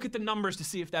 and then look at the numbers to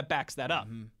see if that backs that up.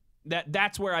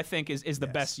 That's where I think is the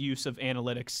best use of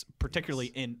analytics, particularly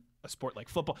in a sport like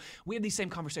football. We had the same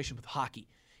conversation with hockey.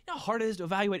 You know how hard it is to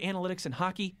evaluate analytics in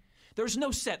hockey? There's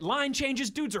no set line changes.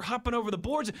 Dudes are hopping over the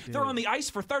boards. They're on the ice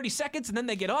for 30 seconds, and then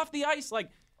they get off the ice.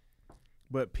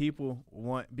 But people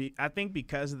I think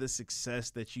because of the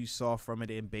success that you saw from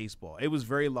it in baseball, it was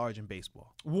very large in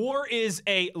baseball. WAR is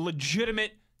a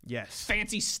legitimate,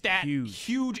 fancy stat,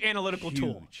 huge analytical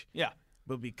tool. Yeah.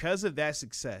 But because of that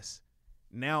success,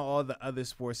 now all the other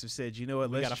sports have said, you know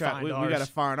what, we got to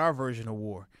find our version of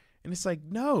WAR. And it's like,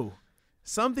 no,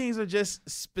 some things are just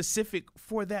specific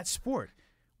for that sport.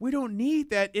 We don't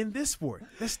need that in this sport.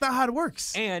 That's not how it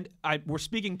works. And we're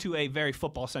speaking to a very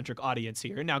football-centric audience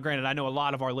here. Now, granted, I know a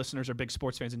lot of our listeners are big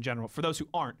sports fans in general. For those who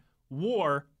aren't,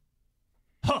 WAR,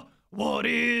 what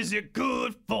is it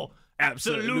good for?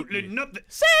 Absolutely nothing.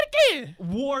 Say it again.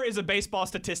 WAR is a baseball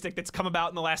statistic that's come about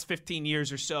in the last 15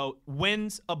 years or so.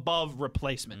 Wins above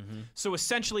replacement. So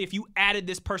essentially, if you added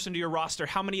this person to your roster,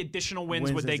 how many additional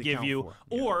wins would they give you?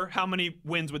 Or how many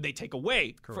wins would they take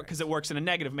away? Because it works in a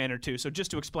negative manner too. So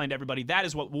just to explain to everybody, that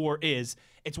is what WAR is.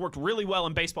 It's worked really well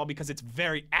in baseball because it's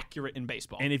very accurate in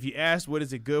baseball. And if you ask what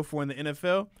is it good for in the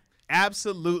NFL,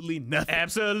 absolutely nothing.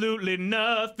 Absolutely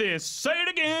nothing. Say it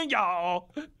again,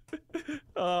 y'all.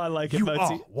 Oh, I like it. You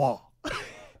are WAR.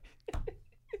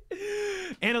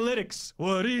 Analytics.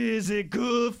 What is it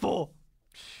good for?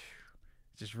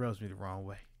 It just rubs me the wrong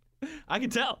way. I can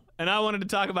tell. And I wanted to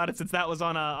talk about it since that was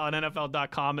on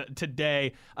NFL.com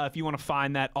today. If you want to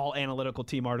find that all analytical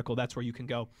team article, that's where you can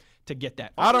go to get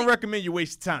that. I don't recommend you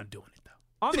waste time doing it,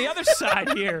 though. On the other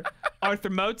side here,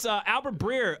 Arthur Moats, Albert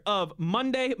Breer of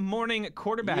Monday Morning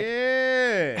Quarterback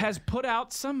has put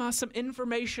out some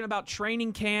information about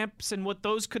training camps and what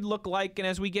those could look like. And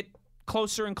as we get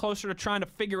closer and closer to trying to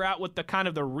figure out what the kind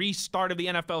of the restart of the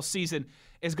NFL season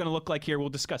is going to look like here. We'll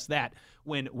discuss that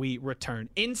when we return.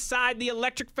 Inside the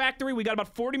Electric Factory, we got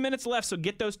about 40 minutes left, so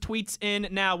get those tweets in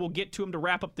now. We'll get to them to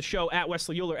wrap up the show at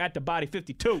Wesley Euler at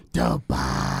TheBody52. The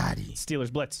Body.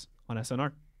 Steelers Blitz on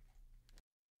SNR.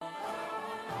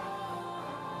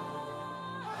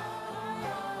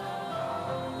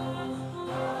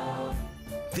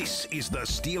 This is the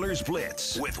Steelers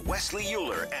Blitz with Wesley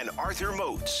Euler and Arthur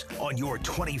Moats on your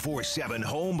 24/7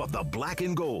 home of the black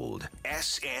and gold,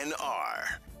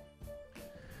 SNR.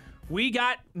 We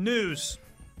got news,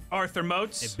 Arthur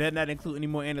Moats. It better not include any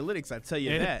more analytics, I tell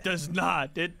you that. It does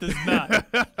not. It does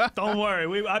not. Don't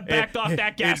worry. I backed off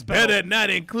that gas pedal. It better not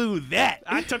include that.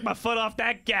 I took my foot off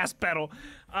that gas pedal.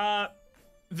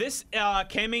 This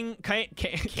caming.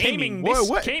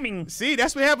 See,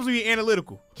 that's what happens when you're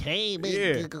analytical.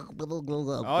 Yeah.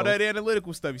 All that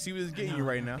analytical stuff. You see what it's getting you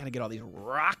right now. I'm going to get all these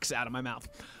rocks out of my mouth.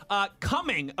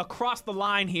 Coming across the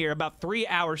line here about 3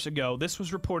 hours ago, this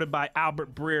was reported by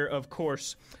Albert Breer, of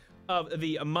course, of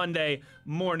the Monday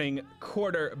Morning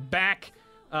Quarterback.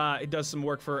 It does some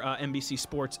work for NBC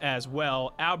Sports as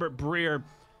well. Albert Breer.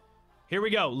 Here we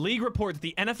go. League report that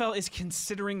the NFL is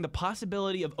considering the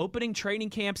possibility of opening training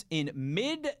camps in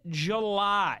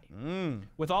mid-July,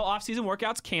 with all offseason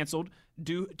workouts canceled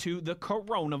due to the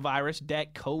coronavirus,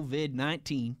 that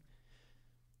COVID-19.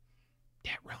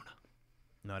 That Rona.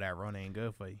 No, that Rona ain't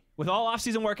good for you. With all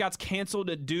offseason workouts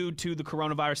canceled due to the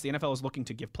coronavirus, the NFL is looking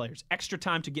to give players extra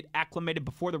time to get acclimated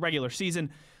before the regular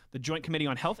season. The Joint Committee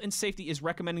on Health and Safety is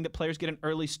recommending that players get an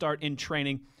early start in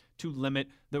training to limit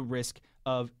the risk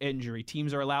of injury.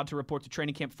 Teams are allowed to report to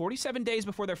training camp 47 days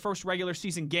before their first regular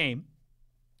season game,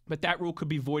 but that rule could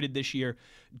be voided this year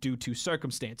due to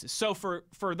circumstances. So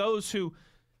for those who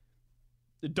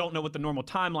don't know what the normal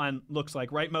timeline looks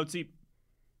like, right, Mozi?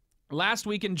 Last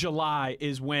week in July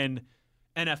is when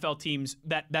NFL teams,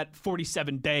 that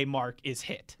 47-day mark is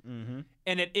hit. Mm-hmm.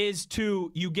 And it is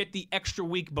you get the extra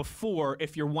week before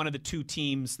if you're one of the two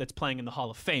teams that's playing in the Hall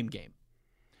of Fame game.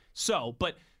 So,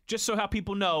 but just so how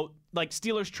people know, like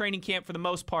Steelers training camp for the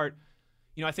most part,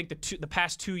 I think the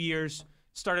past 2 years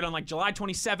started on like July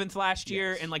 27th last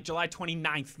year and like July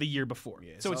 29th the year before.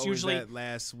 Yeah, so it's usually that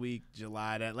last week,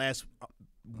 July, that last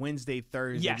Wednesday,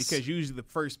 Thursday, yes. Because usually the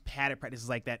first padded practice is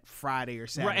like that Friday or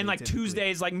Saturday. Right, and like typically.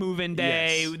 Tuesday is like move-in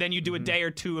day. Yes. Then you do a day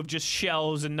or two of just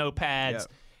shells and no pads,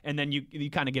 and then you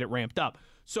kind of get it ramped up.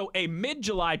 So a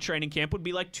mid-July training camp would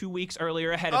be like 2 weeks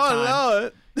earlier ahead of time. Oh,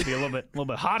 Lord. It'd be a little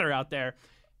bit hotter out there.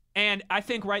 And I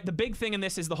think, right, the big thing in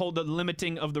this is the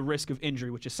limiting of the risk of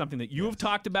injury, which is something that you have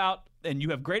talked about and you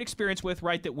have great experience with,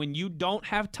 right, that when you don't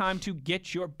have time to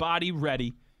get your body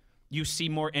ready, you see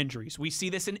more injuries. We see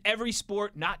this in every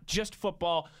sport, not just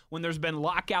football. When there's been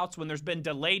lockouts, when there's been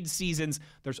delayed seasons,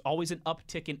 there's always an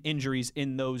uptick in injuries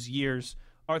in those years.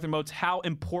 Arthur Moats, how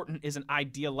important is an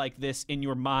idea like this in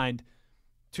your mind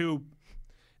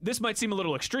this might seem a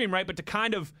little extreme, right, but to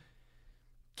kind of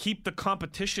keep the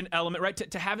competition element, right,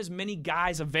 to have as many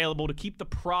guys available to keep the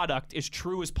product as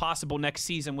true as possible next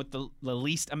season with the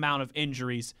least amount of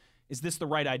injuries? Is this the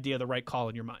right idea, the right call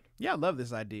in your mind? Yeah, I love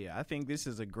this idea. I think this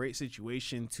is a great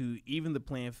situation to even the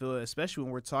playing field, especially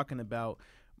when we're talking about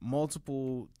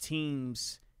multiple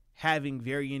teams having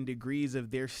varying degrees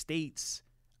of their states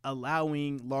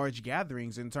allowing large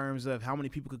gatherings in terms of how many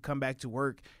people could come back to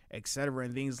work, et cetera,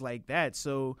 and things like that.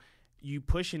 So you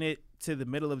pushing it to the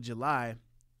middle of July,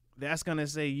 that's going to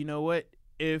say, you know what,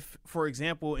 if, for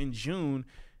example, in June,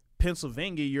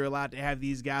 Pennsylvania, you're allowed to have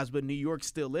these guys, but New York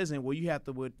still isn't. Well,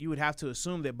 you would have to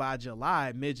assume that by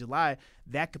July, mid-July,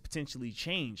 that could potentially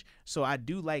change. So I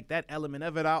do like that element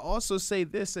of it. I also say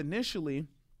this initially,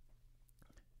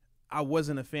 I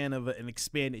wasn't a fan of an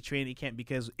expanded training camp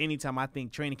because anytime I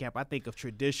think training camp, I think of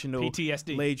traditional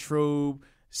PTSD. Latrobe,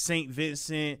 St.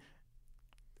 Vincent,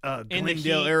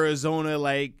 Glendale, Arizona,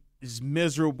 like it's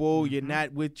miserable. Mm-hmm. You're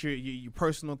not with your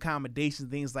personal accommodations,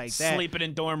 things like that. Sleeping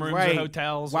in dorm rooms right. or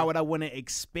hotels. Why would I want to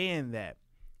expand that?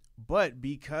 But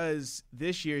because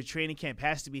this year training camp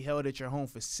has to be held at your home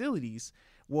facilities,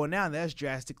 well, now that's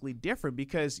drastically different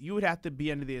because you would have to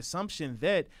be under the assumption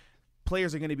that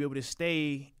players are going to be able to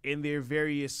stay in their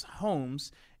various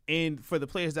homes. And for the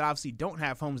players that obviously don't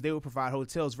have homes, they will provide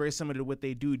hotels very similar to what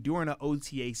they do during an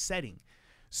OTA setting.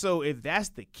 So if that's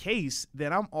the case,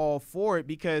 then I'm all for it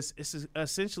because it's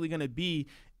essentially going to be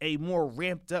a more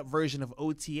ramped up version of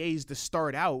OTAs to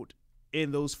start out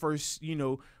in those first,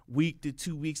 week to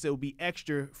 2 weeks that will be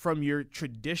extra from your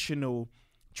traditional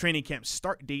training camp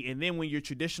start date, and then when your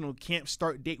traditional camp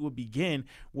start date will begin,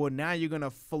 well, now you're going to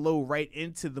flow right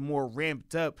into the more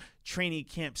ramped up training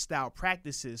camp style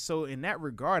practices. So in that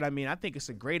regard, I mean, I think it's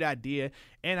a great idea,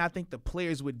 and I think the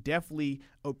players would definitely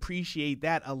appreciate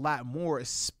that a lot more,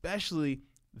 especially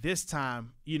this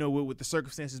time, you know, with the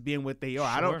circumstances being what they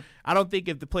are. Sure. I don't think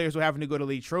if the players were having to go to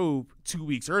Latrobe 2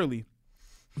 weeks early,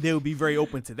 they would be very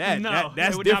open to that. No,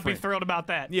 that's they would different. not be thrilled about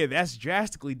that. Yeah, that's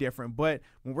drastically different. But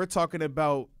when we're talking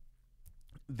about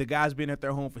the guys being at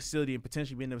their home facility and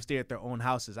potentially being able to stay at their own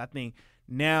houses, I think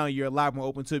now you're a lot more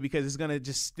open to it because it's going to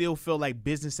just still feel like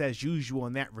business as usual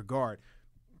in that regard.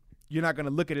 You're not going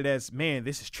to look at it as, man,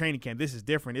 this is training camp. This is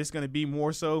different. It's going to be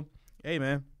more so, hey,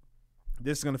 man,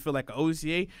 this is going to feel like an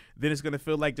OTA. Then it's going to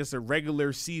feel like just a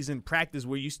regular season practice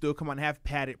where you still come out and have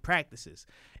padded practices.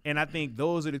 And I think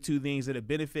those are the two things that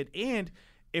benefit. And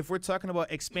if we're talking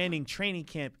about expanding training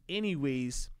camp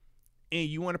anyways, and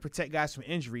you want to protect guys from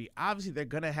injury, obviously they're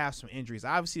going to have some injuries.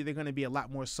 Obviously they're going to be a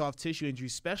lot more soft tissue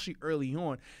injuries, especially early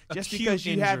on, just because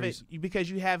you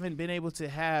haven't been able to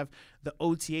have the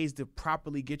OTAs to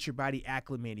properly get your body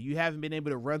acclimated. You haven't been able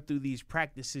to run through these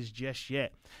practices just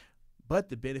yet. But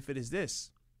the benefit is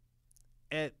this: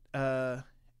 at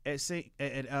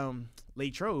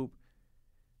Latrobe,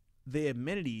 the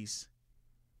amenities,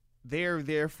 they're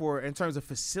there for, in terms of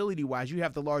facility wise, you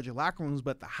have the larger locker rooms,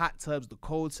 but the hot tubs, the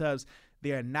cold tubs,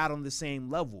 they are not on the same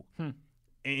level.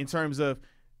 In terms of,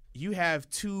 you have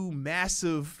two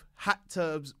massive hot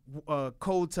tubs,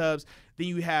 cold tubs, then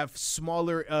you have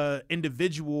smaller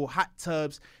individual hot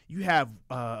tubs, you have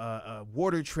a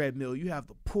water treadmill, you have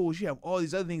the pools, you have all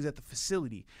these other things at the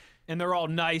facility. And they're all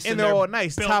nice. And they're all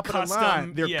nice, top of the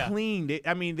line. They're yeah. clean.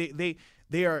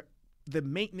 They are, the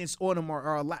maintenance on them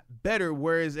are a lot better,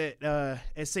 whereas at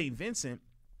St. Vincent,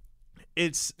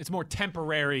 it's more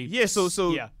temporary. Yeah,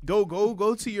 so yeah.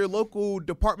 Go to your local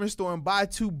department store and buy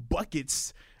 2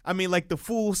 buckets. I mean, like the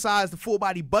full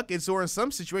body buckets, or in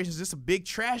some situations, just a big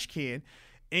trash can,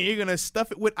 and you're gonna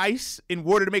stuff it with ice and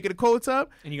water to make it a cold tub.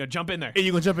 And you're gonna jump in there. And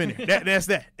you're gonna jump in there. That's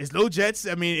that. It's no jets.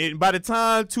 I mean, and by the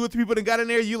time 2 or 3 people that got in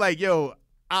there, you like, yo,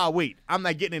 wait, I'm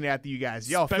not getting in there after you guys.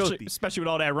 Y'all filthy. Especially with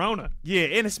all that Rona. Yeah,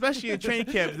 and especially in training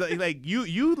camp, like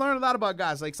you learn a lot about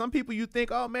guys. Like some people, you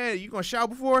think, oh man, you gonna shower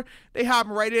before? They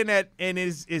hopping right in that, and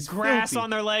it's grass filthy. on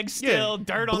their legs still,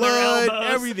 dirt blood, on their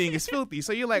elbows. Everything is filthy.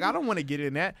 So you're like, I don't want to get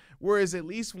in that. Whereas at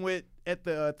least at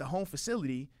the home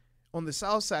facility on the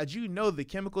south side, you know the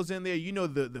chemicals in there, you know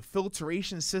the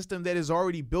filtration system that is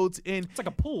already built in. It's like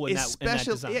a pool in that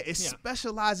design. Yeah, it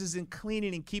specializes in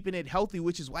cleaning and keeping it healthy,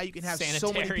 which is why you can have so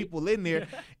many Sanitary. people in there,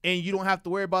 and you don't have to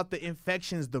worry about the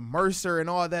infections, the MRSA, and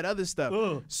all that other stuff.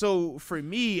 Ugh. So for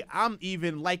me, I'm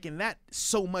even liking that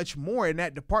so much more in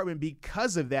that department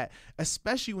because of that,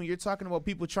 especially when you're talking about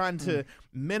people trying to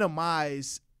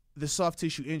minimize the soft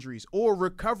tissue injuries or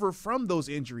recover from those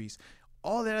injuries.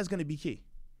 All that is going to be key.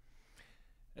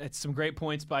 It's some great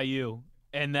points by you,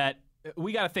 and that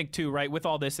we got to think too, right? With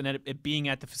all this and it being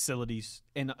at the facilities,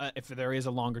 and if there is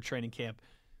a longer training camp,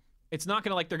 it's not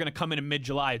going to they're going to come in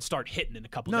mid-July and start hitting in a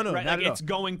couple days, right? Not at all. It's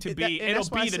going to be, it'll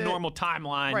be the normal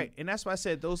timeline. Right, and that's why I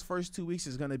said those first 2 weeks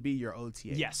is going to be your OTA.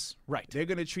 Yes, right. They're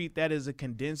going to treat that as a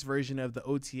condensed version of the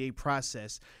OTA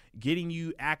process, getting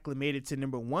you acclimated to,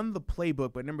 number one, the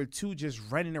playbook, but number two, just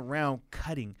running around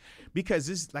cutting. Because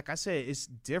this, like I said, it's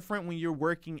different when you're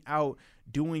working out,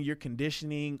 doing your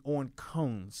conditioning on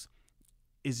cones.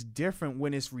 It's different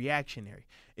when it's reactionary.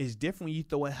 It's different when you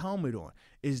throw a helmet on.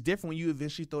 It's different when you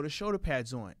eventually throw the shoulder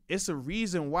pads on. It's a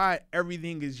reason why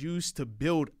everything is used to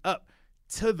build up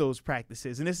to those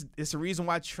practices. And it's a reason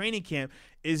why training camp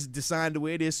is designed the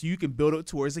way it is, so you can build up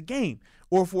towards a game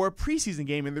or for a preseason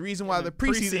game. And the reason why the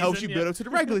preseason helps you build up to the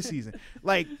regular season.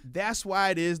 Like, that's why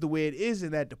it is the way it is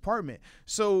in that department.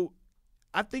 So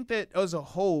I think that as a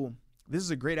whole, this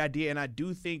is a great idea, and I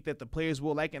do think that the players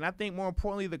will like it. And I think more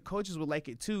importantly, the coaches will like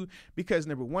it too, because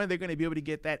number one, they're going to be able to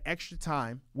get that extra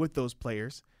time with those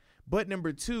players. But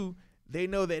number two, they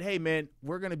know that, hey, man,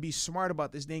 we're going to be smart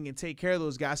about this thing and take care of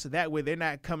those guys, so that way they're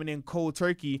not coming in cold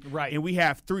turkey, right? And we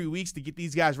have 3 weeks to get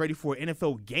these guys ready for an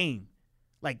NFL game.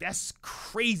 Like, that's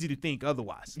crazy to think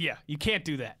otherwise. Yeah, you can't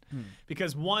do that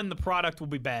because, one, the product will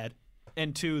be bad,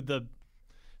 and two, the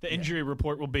injury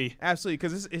report will be absolutely,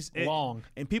 because it's long.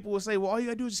 And people will say, well, all you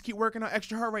got to do is just keep working out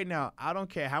extra hard right now. I don't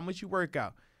care how much you work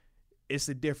out. It's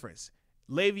the difference.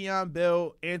 Le'Veon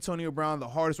Bell, Antonio Brown, the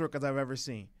hardest workers I've ever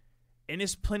seen. And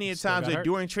there's plenty of times that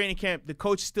during training camp, the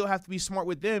coaches still have to be smart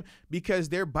with them because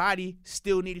their body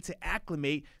still needed to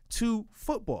acclimate to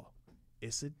football.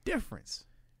 It's a difference.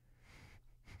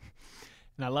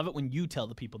 And I love it when you tell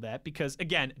the people that because,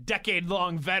 again,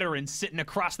 decade-long veteran sitting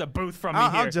across the booth from me here.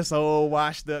 I'm just an old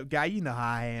washed-up guy. You know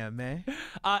how I am, man.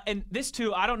 And this,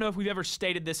 too, I don't know if we've ever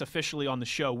stated this officially on the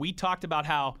show. We talked about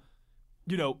how,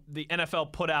 the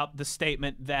NFL put out the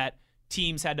statement that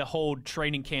teams had to hold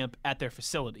training camp at their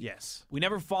facility. Yes. We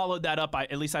never followed that up,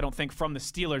 at least I don't think, from the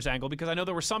Steelers angle because I know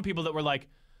there were some people that were like,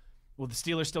 well, the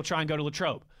Steelers still try and go to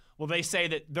Latrobe. Well, they say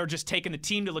that they're just taking the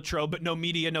team to Latrobe, but no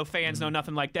media, no fans, no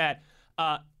nothing like that.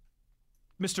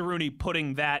 Mr. Rooney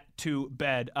putting that to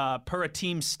bed. Per a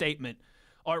team statement,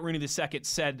 Art Rooney II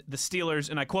said the Steelers,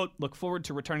 and I quote, look forward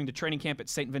to returning to training camp at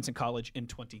St. Vincent College in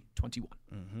 2021.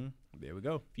 Mm-hmm. There we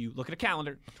go. If you look at a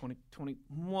calendar,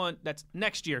 2021, that's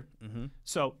next year. Mm-hmm.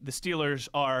 So the Steelers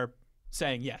are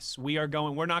saying, yes, we are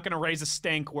going. We're not going to raise a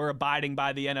stink. We're abiding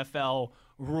by the NFL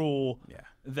rule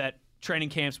that training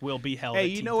camps will be held. Hey, at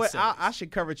you team know what? facilities. I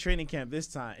should cover training camp this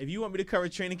time. If you want me to cover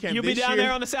training camp You'll this be down year,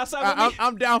 there on the south side with me?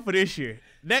 I'm down for this year.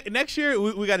 Next year,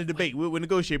 we got to debate. We'll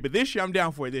negotiate. But this year, I'm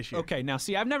down for it this year. Okay, now,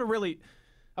 see, I've never really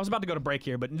 – I was about to go to break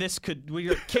here, but this could – we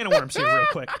got a can of worms here real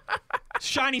quick.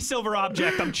 Shiny silver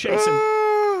object I'm chasing.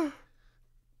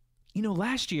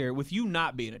 Last year, with you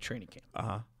not being at training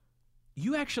camp,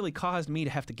 you actually caused me to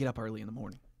have to get up early in the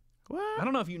morning. What? I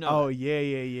don't know if you know Oh, that.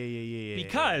 yeah.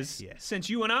 Because since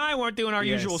you and I weren't doing our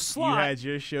usual slot, you had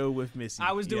your show with Missy.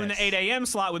 I was doing the 8 a.m.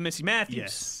 slot with Missy Matthews.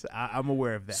 Yes, I'm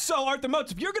aware of that. So, Arthur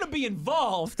Motes, if you're going to be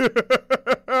involved,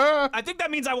 I think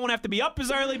that means I won't have to be up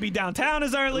as early, be downtown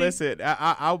as early. Listen,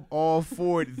 I'm all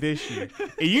for it this year.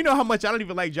 And you know how much I don't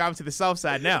even like driving to the south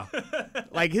side now.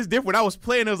 Like, it's different. When I was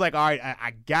playing, it was like, all right,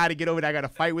 I got to get over there. I got to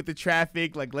fight with the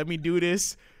traffic. Like, let me do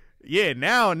this. Yeah,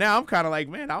 now I'm kind of like,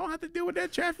 man, I don't have to deal with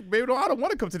that traffic, baby. I don't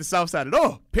want to come to the south side at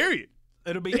all, period.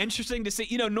 It'll be interesting to see.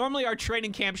 Normally our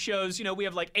training camp shows, we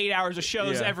have like 8 hours of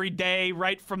shows every day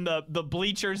right from the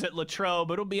bleachers at Latrobe.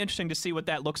 But it'll be interesting to see what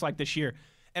that looks like this year.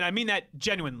 And I mean that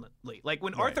genuinely. Like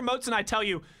when Arthur Motes and I tell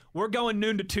you we're going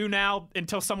noon to 2 now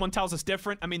until someone tells us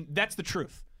different, I mean, that's the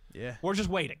truth. Yeah. We're just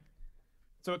waiting.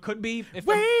 So it could be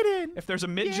if there's a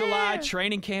mid-July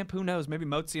training camp, who knows? Maybe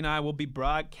Motzi and I will be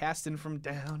broadcasting from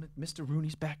down at Mr.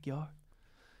 Rooney's backyard,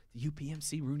 the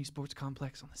UPMC Rooney Sports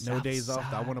Complex on the south side. No days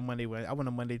off. I want a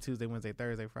Monday, Tuesday, Wednesday,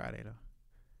 Thursday, Friday though.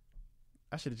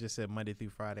 I should have just said Monday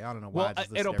through Friday. I don't know why. Well,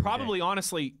 it'll probably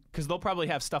honestly because they'll probably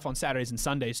have stuff on Saturdays and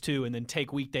Sundays too, and then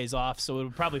take weekdays off. So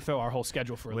it'll probably throw our whole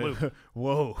schedule for a loop.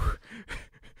 Whoa,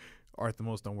 Arthur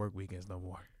Motes don't work weekends no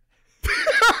more.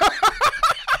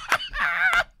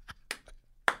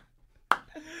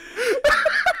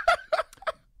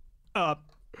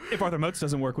 If Arthur Motes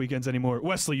doesn't work weekends anymore,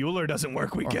 Wesley Euler doesn't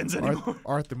work weekends anymore.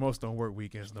 Arthur Motes don't work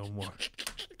weekends no more.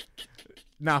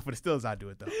 Nah, for the Steelers, I do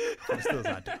it, though. For the Steelers,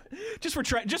 I do it.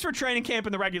 just for training camp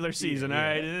in the regular season, all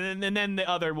right? And then the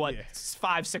other,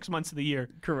 5-6 months of the year.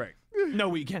 Correct. No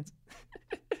weekends.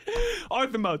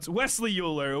 Arthur Motes, Wesley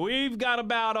Euler. We've got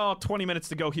about 20 minutes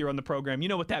to go here on the program. You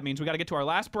know what that means. We got to get to our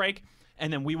last break,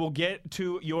 and then we will get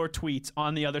to your tweets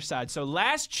on the other side. So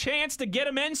last chance to get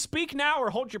them in. Speak now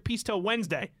or hold your peace till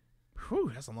Wednesday. Whew,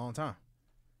 that's a long time.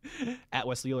 At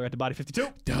Wesley Euler at the Body 52.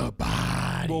 The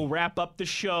Body. We'll wrap up the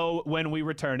show when we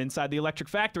return inside the Electric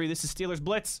Factory. This is Steelers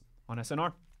Blitz on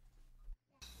SNR.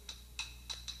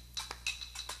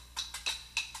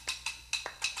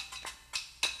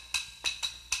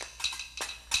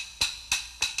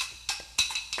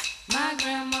 My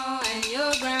grandma and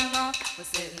your grandma were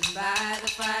sitting by the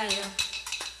fire.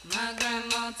 My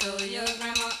grandma told your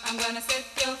grandma, I'm gonna set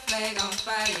your flag on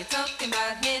fire. You're talking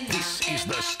about midnight. This is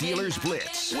the Steelers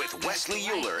Blitz with Wesley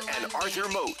Euler and Arthur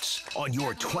Motes on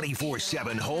your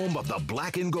 24/7 home of the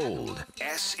black and gold,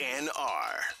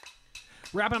 SNR.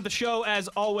 Wrapping up the show, as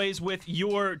always, with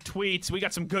your tweets. We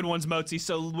got some good ones, Motzi,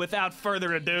 so without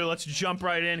further ado, let's jump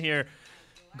right in here.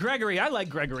 Gregory, I like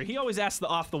Gregory. He always asks the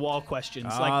off-the-wall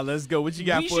questions. Let's go. What you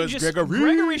got for us, Gregory?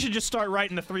 Gregory should just start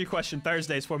writing the 3-question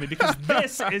Thursdays for me because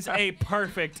this is a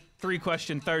perfect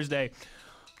 3-question Thursday.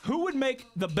 Who would make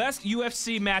the best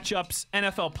UFC matchups?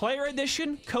 NFL Player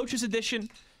Edition, Coaches Edition,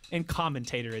 and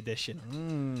Commentator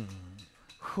Edition.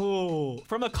 Cool.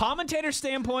 From a commentator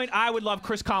standpoint, I would love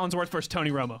Chris Collinsworth versus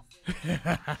Tony Romo.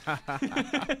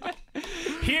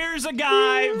 Here's a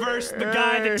guy versus the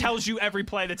guy that tells you every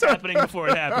play that's happening before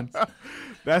it happens.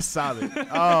 That's solid.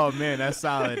 Oh, man, that's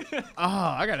solid. Oh,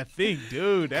 I got to think,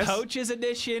 dude. That's Coaches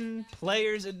Edition,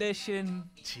 Players Edition.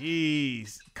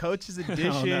 Jeez. Coaches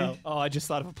Edition. Oh, no. Oh, I just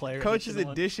thought of a Player Coaches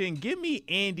Edition. Edition. Give me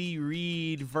Andy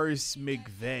Reid versus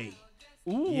McVay.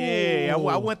 Ooh. Yeah,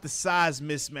 I want the size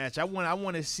mismatch. I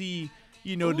want to see,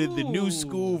 the new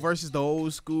school versus the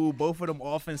old school. Both of them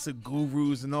offensive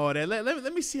gurus and all that.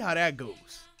 Let me see how that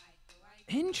goes.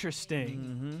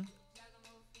 Interesting.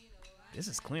 This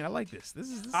is clean. I like this. This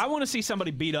is. I want to see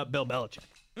somebody beat up Bill Belichick.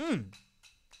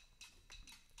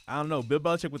 I don't know. Bill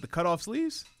Belichick with the cutoff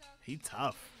sleeves. He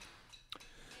tough.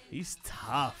 He's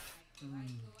tough.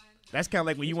 That's kind of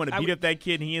like when you want to beat up that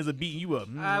kid and he ends up beating you up.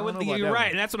 You're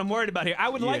right, and that's what I'm worried about here. I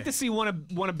would like to see one of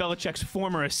Belichick's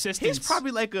former assistants. He's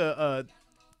probably like a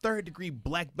third-degree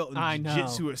black belt in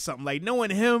jiu-jitsu or something. Like,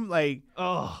 knowing him, like,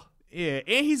 yeah,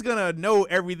 and he's gonna know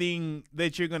everything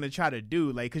that you're gonna try to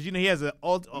do, like, because he has an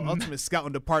ultimate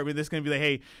scouting department that's gonna be like,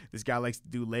 hey, this guy likes to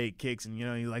do leg kicks, and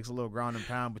he likes a little ground and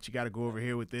pound, but you got to go over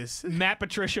here with this. Matt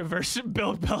Patricia versus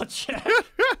Bill Belichick.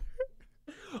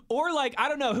 Or, like, I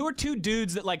don't know, who are two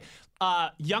dudes that, like,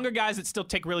 younger guys that still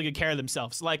take really good care of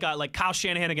themselves, like Kyle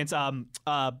Shanahan against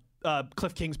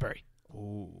Cliff Kingsbury.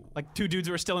 Ooh. Like two dudes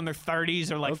who are still in their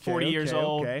 30s or like 40 years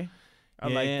old. Okay. I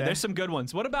like that. There's some good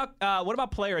ones. What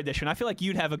about Player Edition? I feel like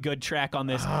you'd have a good track on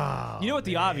this. Oh, you know what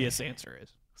the obvious answer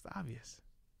is? What's the obvious?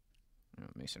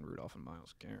 Mason Rudolph and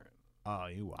Myles Garrett. Oh,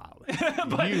 you wildin'.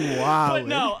 You wildin'. But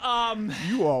no,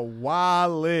 you are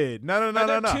wildin'.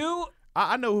 No. Two?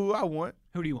 I know who I want.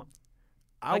 Who do you want?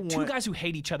 I want two guys who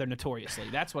hate each other notoriously.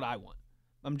 That's what I want.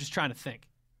 I'm just trying to think.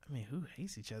 I mean, who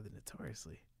hates each other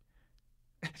notoriously?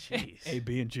 Jeez.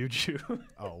 AB and Juju.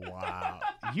 Oh, wow.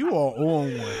 You are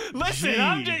on one.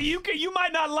 Listen, you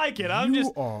might not like it.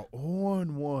 You are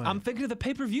on one. I'm thinking of the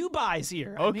pay-per-view buys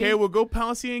here. Okay, we'll go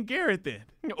Pouncey and Garrett then.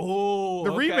 Oh, the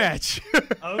rematch.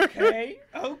 Okay.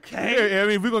 Yeah, I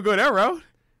mean, if we're going to go that route.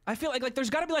 I feel like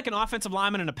there's got to be like an offensive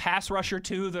lineman and a pass rusher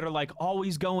too that are like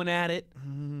always going at it.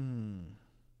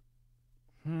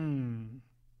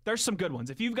 There's some good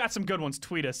ones. If you've got some good ones,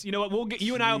 tweet us. You know what?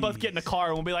 You and I will both get in the car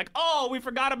and we'll be like, "Oh, we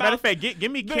forgot about." Matter of fact,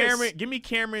 give me Cameron. Give me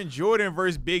Cameron Jordan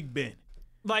versus Big Ben.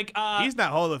 Like he's not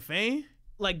Hall of Fame.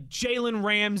 Like Jalen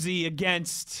Ramsey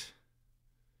against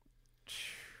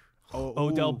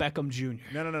Odell Beckham Jr.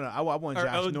 No. I want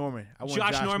Josh Norman. I want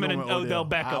Josh Norman and Odell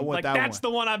Beckham. Like that's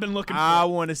the one I've been looking for. I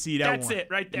want to see that one. That's it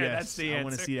right there. Yes, that's the answer. I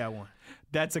want to see that one.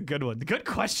 That's a good one. Good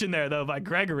question there, though, by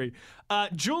Gregory.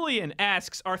 Julian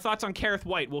asks, our thoughts on Kareth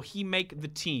White. Will he make the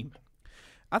team?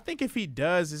 I think if he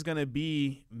does, it's going to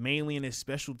be mainly in his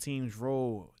special teams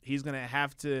role. He's going to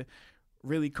have to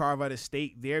really carve out a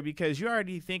stake there because you're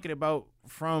already thinking about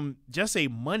from just a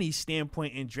money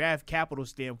standpoint and draft capital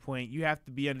standpoint, you have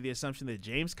to be under the assumption that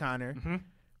James Conner,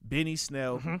 Benny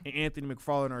Snell, and Anthony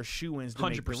McFarland are shoo-ins to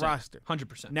make the roster.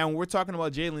 100%. Now, when we're talking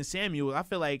about Jalen Samuel, I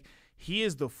feel like he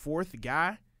is the fourth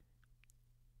guy,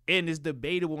 and it's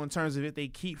debatable in terms of if they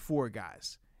keep four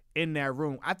guys in that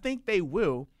room. I think they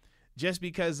will, just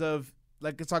because of,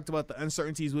 like I talked about, the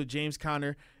uncertainties with James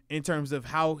Conner in terms of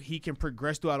how he can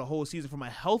progress throughout a whole season from a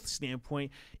health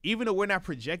standpoint. Even though we're not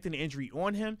projecting an injury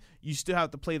on him, you still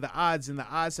have to play the odds, and the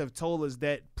odds have told us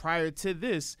that prior to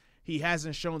this, he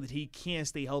hasn't shown that he can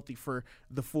stay healthy for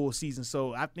the full season.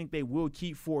 So I think they will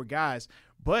keep four guys,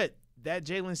 but that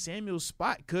Jalen Samuels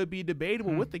spot could be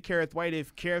debatable with the Kareth White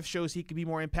if Kareth shows he could be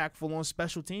more impactful on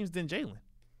special teams than Jalen.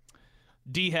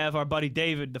 D-Have, our buddy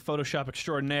David, the Photoshop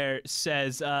extraordinaire,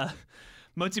 says,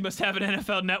 Motzi must have an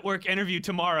NFL Network interview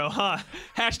tomorrow, huh?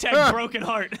 Hashtag broken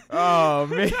heart. Oh,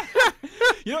 man.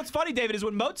 You know what's funny, David, is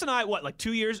when Moats and I, a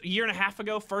year and a half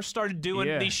ago, first started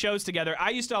doing these shows together,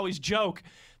 I used to always joke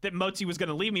that Motzi was going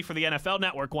to leave me for the NFL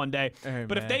Network one day. Hey,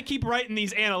 but if they keep writing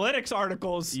these analytics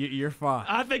articles, you're fine.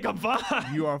 I think I'm fine.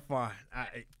 You are fine. I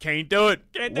can't do it.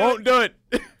 Won't do it.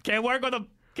 Can't work with them.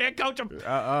 Can't coach them.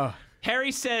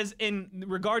 Harry says, in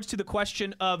regards to the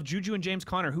question of Juju and James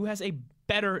Conner, who has a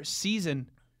better season,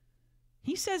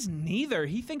 he says neither.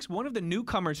 He thinks one of the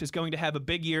newcomers is going to have a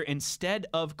big year instead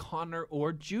of Conner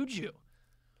or Juju.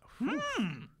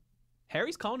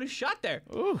 Harry's calling his shot there.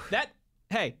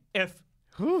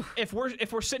 If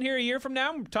we're sitting here a year from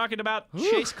now, we're talking about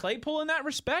Chase Claypool in that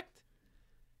respect.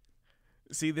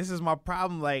 See, this is my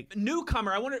problem. Like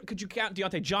newcomer, I wonder, could you count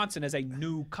Deontay Johnson as a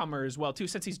newcomer as well too,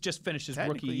 since he's just finished his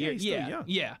rookie year?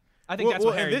 Yeah. I think that's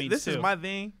what Harry means this too. This is my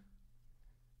thing.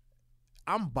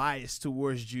 I'm biased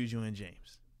towards Juju and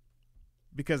James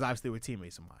because obviously they were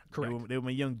teammates of mine. Correct. They were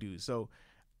my young dudes, so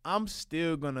I'm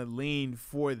still gonna lean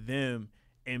for them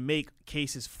and make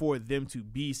cases for them to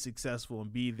be successful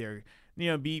and be their,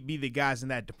 be the guys in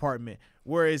that department.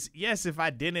 Whereas, yes, if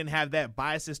I didn't have that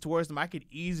biases towards them, I could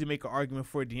easily make an argument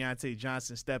for Deontay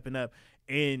Johnson stepping up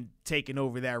and taking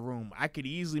over that room. I could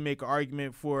easily make an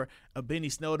argument for a Benny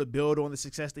Snell to build on the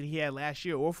success that he had last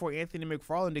year, or for Anthony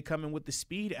McFarland to come in with the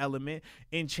speed element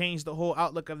and change the whole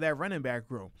outlook of that running back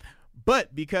room.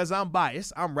 But because I'm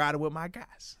biased, I'm riding with my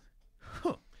guys.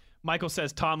 Michael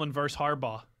says Tomlin versus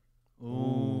Harbaugh.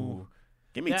 Ooh.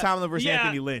 Give me Tomlin versus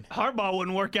Anthony Lynn. Harbaugh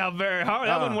wouldn't work out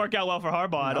that wouldn't work out well for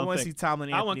Harbaugh. I don't want to think. see Tomlin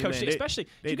and I want Anthony Coach, Lynn. especially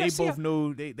They both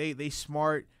know they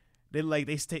smart. They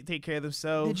take care of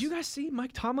themselves. Did you guys see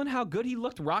Mike Tomlin, how good he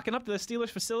looked rocking up to the Steelers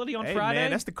facility on Hey, Friday?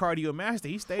 man, that's the cardio master.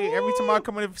 He stayed every time I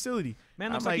come in the facility.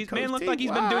 Man looks I'm like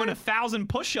he's been doing 1,000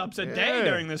 push-ups a day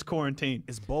during this quarantine.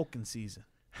 It's bulking season.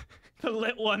 The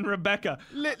lit one, Rebecca.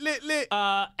 Lit.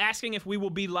 Asking if we will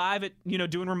be live at,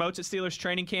 doing remotes at Steelers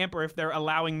training camp or if they're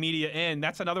allowing media in.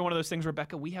 That's another one of those things,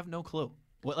 Rebecca, we have no clue.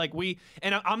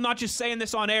 I'm not just saying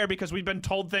this on air because we've been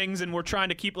told things and we're trying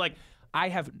to keep, I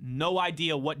have no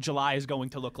idea what July is going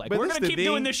to look like. But we're going to keep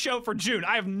doing this show for June.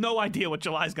 I have no idea what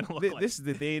July is going to look like. This is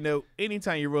the thing, though.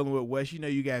 Anytime you're rolling with Wes,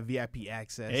 you got VIP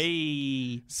access.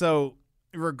 Hey. So,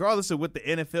 regardless of what the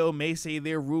NFL may say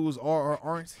their rules are or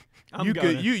aren't,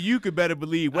 you could better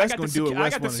believe Wes going to do what Wes I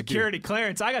got the wanna security do.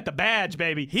 clearance. I got the badge,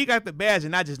 baby. He got the badge,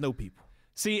 and I just know people.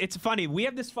 See, it's funny. We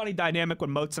have this funny dynamic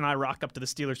when Moats and I rock up to the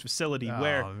Steelers facility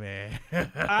where man.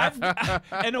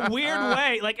 in a weird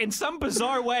way, in some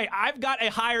bizarre way, I've got a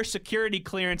higher security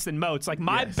clearance than Moats.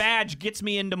 My badge gets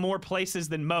me into more places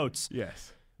than Moats.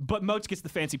 Yes. But Moats gets the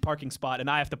fancy parking spot, and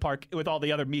I have to park with all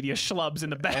the other media schlubs in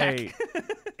the back.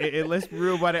 Hey, let's be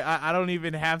real about it. I don't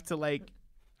even have to,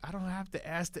 I don't have to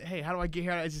ask, hey, how do I get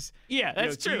here? I just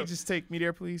that's true. Can you just take me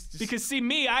there, please? Because see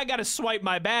me, I got to swipe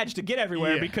my badge to get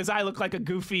everywhere because I look like a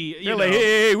goofy. They're like,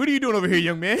 hey, what are you doing over here,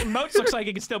 young man? Moats looks like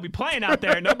he can still be playing out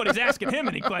there. Nobody's asking him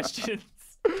any questions.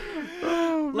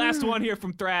 Last one here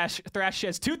from Thrash. Thrash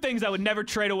says 2 things I would never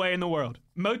trade away in the world: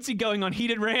 Moatsy going on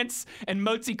heated rants and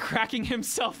Moatsy cracking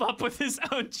himself up with his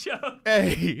own joke.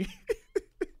 Hey,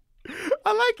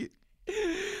 I like it.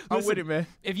 I'm with it, man.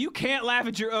 If you can't laugh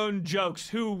at your own jokes,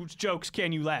 whose jokes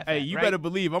can you laugh at? Hey, you better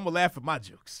believe I'm going to laugh at my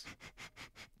jokes.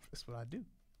 That's what I do.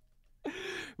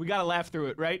 We got to laugh through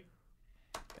it, right?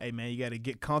 Hey, man, you got to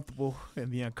get comfortable and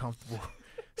be uncomfortable.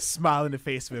 Smile in the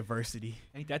face of adversity.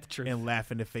 Ain't that the truth? And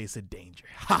laugh in the face of danger.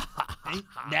 Ain't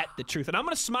that the truth? And I'm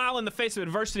going to smile in the face of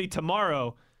adversity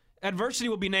tomorrow. Adversity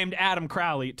will be named Adam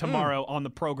Crowley tomorrow on the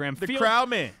program. The Crowd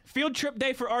Man. Field trip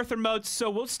day for Arthur Moats, so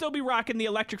we'll still be rocking the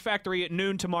Electric Factory at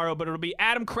noon tomorrow, but it'll be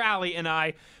Adam Crowley and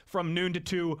I from noon to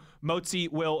 2.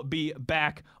 Moatsy will be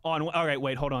back on. All right,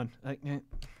 wait, hold on.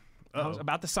 I was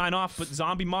about to sign off, but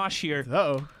Zombie Mosh here.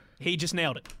 Uh-oh. He just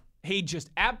nailed it. He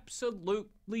just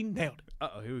absolutely nailed it.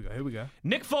 Uh-oh, here we go.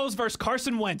 Nick Foles versus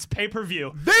Carson Wentz,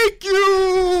 pay-per-view. Thank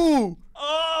you!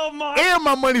 Oh, my. And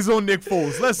my money's on Nick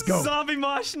Foles. Let's go. Zombie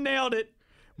Mosh nailed it.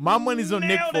 My money's on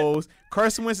Nick Foles.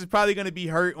 Carson Wentz is probably going to be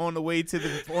hurt on the way to the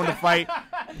fight.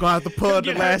 Going to have to pull out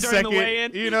the last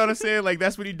second. You know what I'm saying?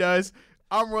 That's what he does.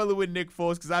 I'm rolling with Nick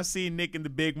Foles because I've seen Nick in the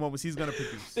big moments. He's going to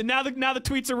produce. And now the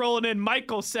tweets are rolling in.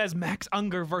 Michael says Max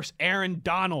Unger versus Aaron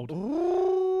Donald.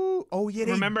 Ooh. Oh, yeah,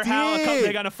 they Remember did. how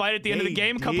they got a fight at the end of the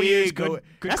game a couple years? Good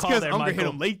That's call there, Unger Michael. hit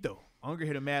him late, though. Unger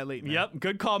hit him mad late, man. Yep,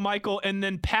 good call, Michael. And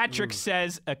then Patrick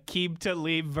says Aqib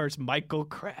Talib versus Michael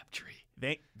Crabtree.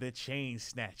 The chain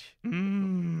snatch.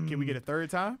 Can we get a third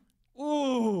time?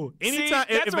 Ooh. Anytime.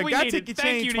 See, that's if what a we guy needed. take your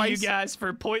Thank chain you twice, to you guys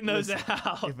for pointing those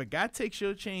out. If a guy takes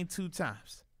your chain 2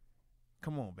 times,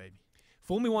 come on, baby.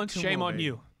 Fool me once, shame on baby.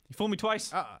 you. You fool me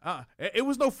twice? It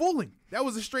was no fooling. That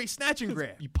was a straight snatch and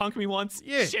grab. You punked me once?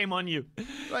 Yeah. Shame on you. You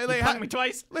Like punked me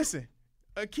twice? Listen,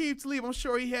 Aqib Talib, I'm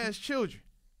sure he has children.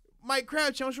 Mike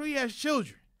Crabtree, I'm sure he has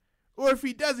children. Or if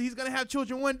he doesn't, he's going to have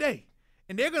children one day.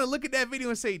 And they're going to look at that video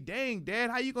and say, dang,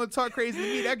 Dad, how you going to talk crazy to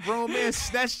me? That grown man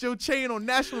snatched your chain on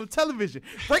national television.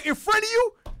 Right in front of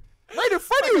you? Right in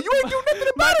front of you. You ain't doing nothing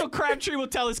about Michael it. Crabtree will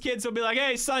tell his kids, he'll be like,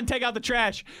 hey, son, take out the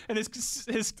trash. And his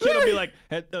kid will be like,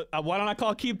 hey, why don't I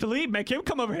call Aqib Talib? Make him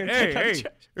come over here and take out the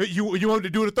trash. You want him to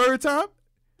do it a third time?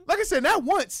 Like I said, not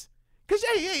once. Because,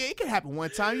 yeah, it can happen one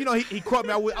time. He caught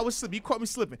me. I was slipping. He caught me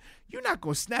slipping. You're not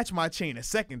going to snatch my chain a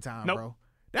second time, bro.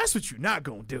 That's what you're not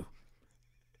going to do.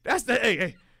 That's the,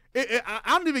 hey. I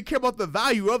don't even care about the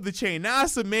value of the chain. Now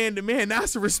it's a man-to-man. Now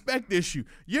it's a respect issue.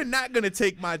 You're not going to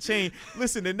take my chain.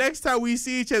 Listen, the next time we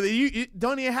see each other, you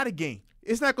don't even have a game.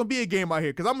 It's not going to be a game out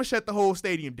here because I'm going to shut the whole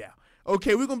stadium down.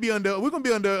 Okay, we're going to be under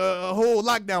a whole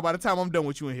lockdown by the time I'm done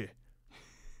with you in here.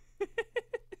 It's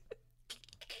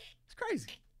crazy.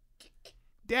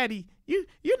 Daddy,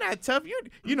 you're not tough.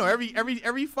 You know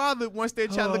every father wants their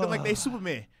child looking like they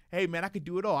Superman. Hey, man, I could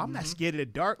do it all. I'm not scared of the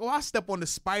dark. Oh, I step on the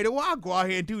spider. Oh, I'll go out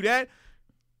here and do that.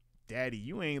 Daddy,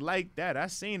 you ain't like that. I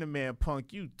seen a man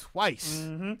punk you twice.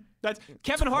 Mm-hmm. That's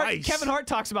Kevin Hart. Kevin Hart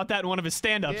talks about that in one of his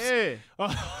stand-ups. Yeah.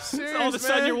 Serious, all of a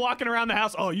sudden, you're walking around the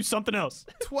house. Oh, you something else.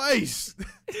 Twice.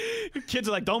 Kids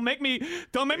are like, don't make me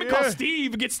call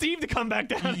Steve. Get Steve to come back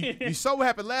down here. You saw what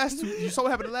happened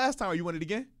the last time. Or you want it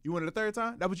again? You want it a third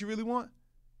time? That what you really want?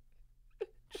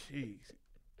 Jeez.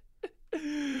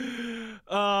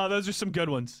 Those are some good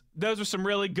ones. Those are some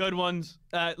really good ones.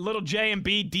 Little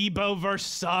J&B, Debo versus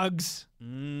Suggs.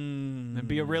 That'd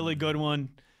be a really good one.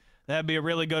 That'd be a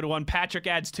really good one. Patrick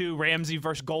adds 2. Ramsey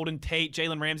versus Golden Tate.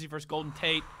 Jalen Ramsey versus Golden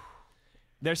Tate.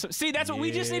 There's some, see, that's what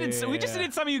we just needed. We just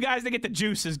needed some of you guys to get the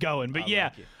juices going. But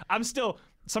like I'm still.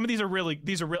 Some of these are really.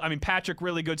 I mean, Patrick,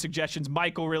 really good suggestions.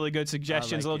 Michael, really good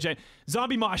suggestions. Like Little J.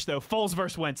 Zombie Mosh though. Foles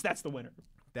versus Wentz. That's the winner.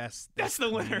 That's the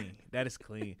winner. clean. That is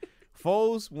clean.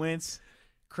 Foles, Wentz,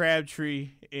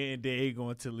 Crabtree, and they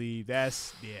going to leave.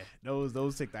 That's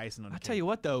those take the icing on the I cake. tell you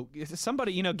what though,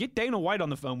 somebody get Dana White on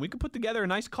the phone. We could put together a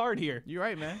nice card here. You're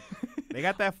right, man. They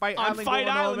got that Fight On Island Fight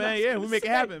going Island, on, man. I was Yeah, gonna we make it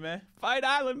say. happen, man. Fight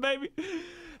Island, baby.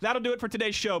 That'll do it for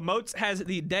today's show. Moats has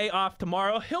the day off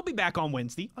tomorrow. He'll be back on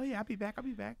Wednesday. Oh yeah, I'll be back.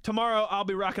 Tomorrow, I'll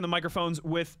be rocking the microphones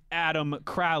with Adam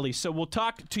Crowley. So we'll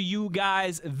talk to you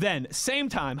guys then. Same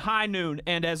time, high noon,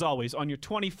 and as always, on your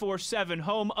 24/7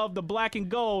 home of the black and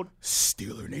gold,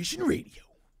 Steeler Nation Radio.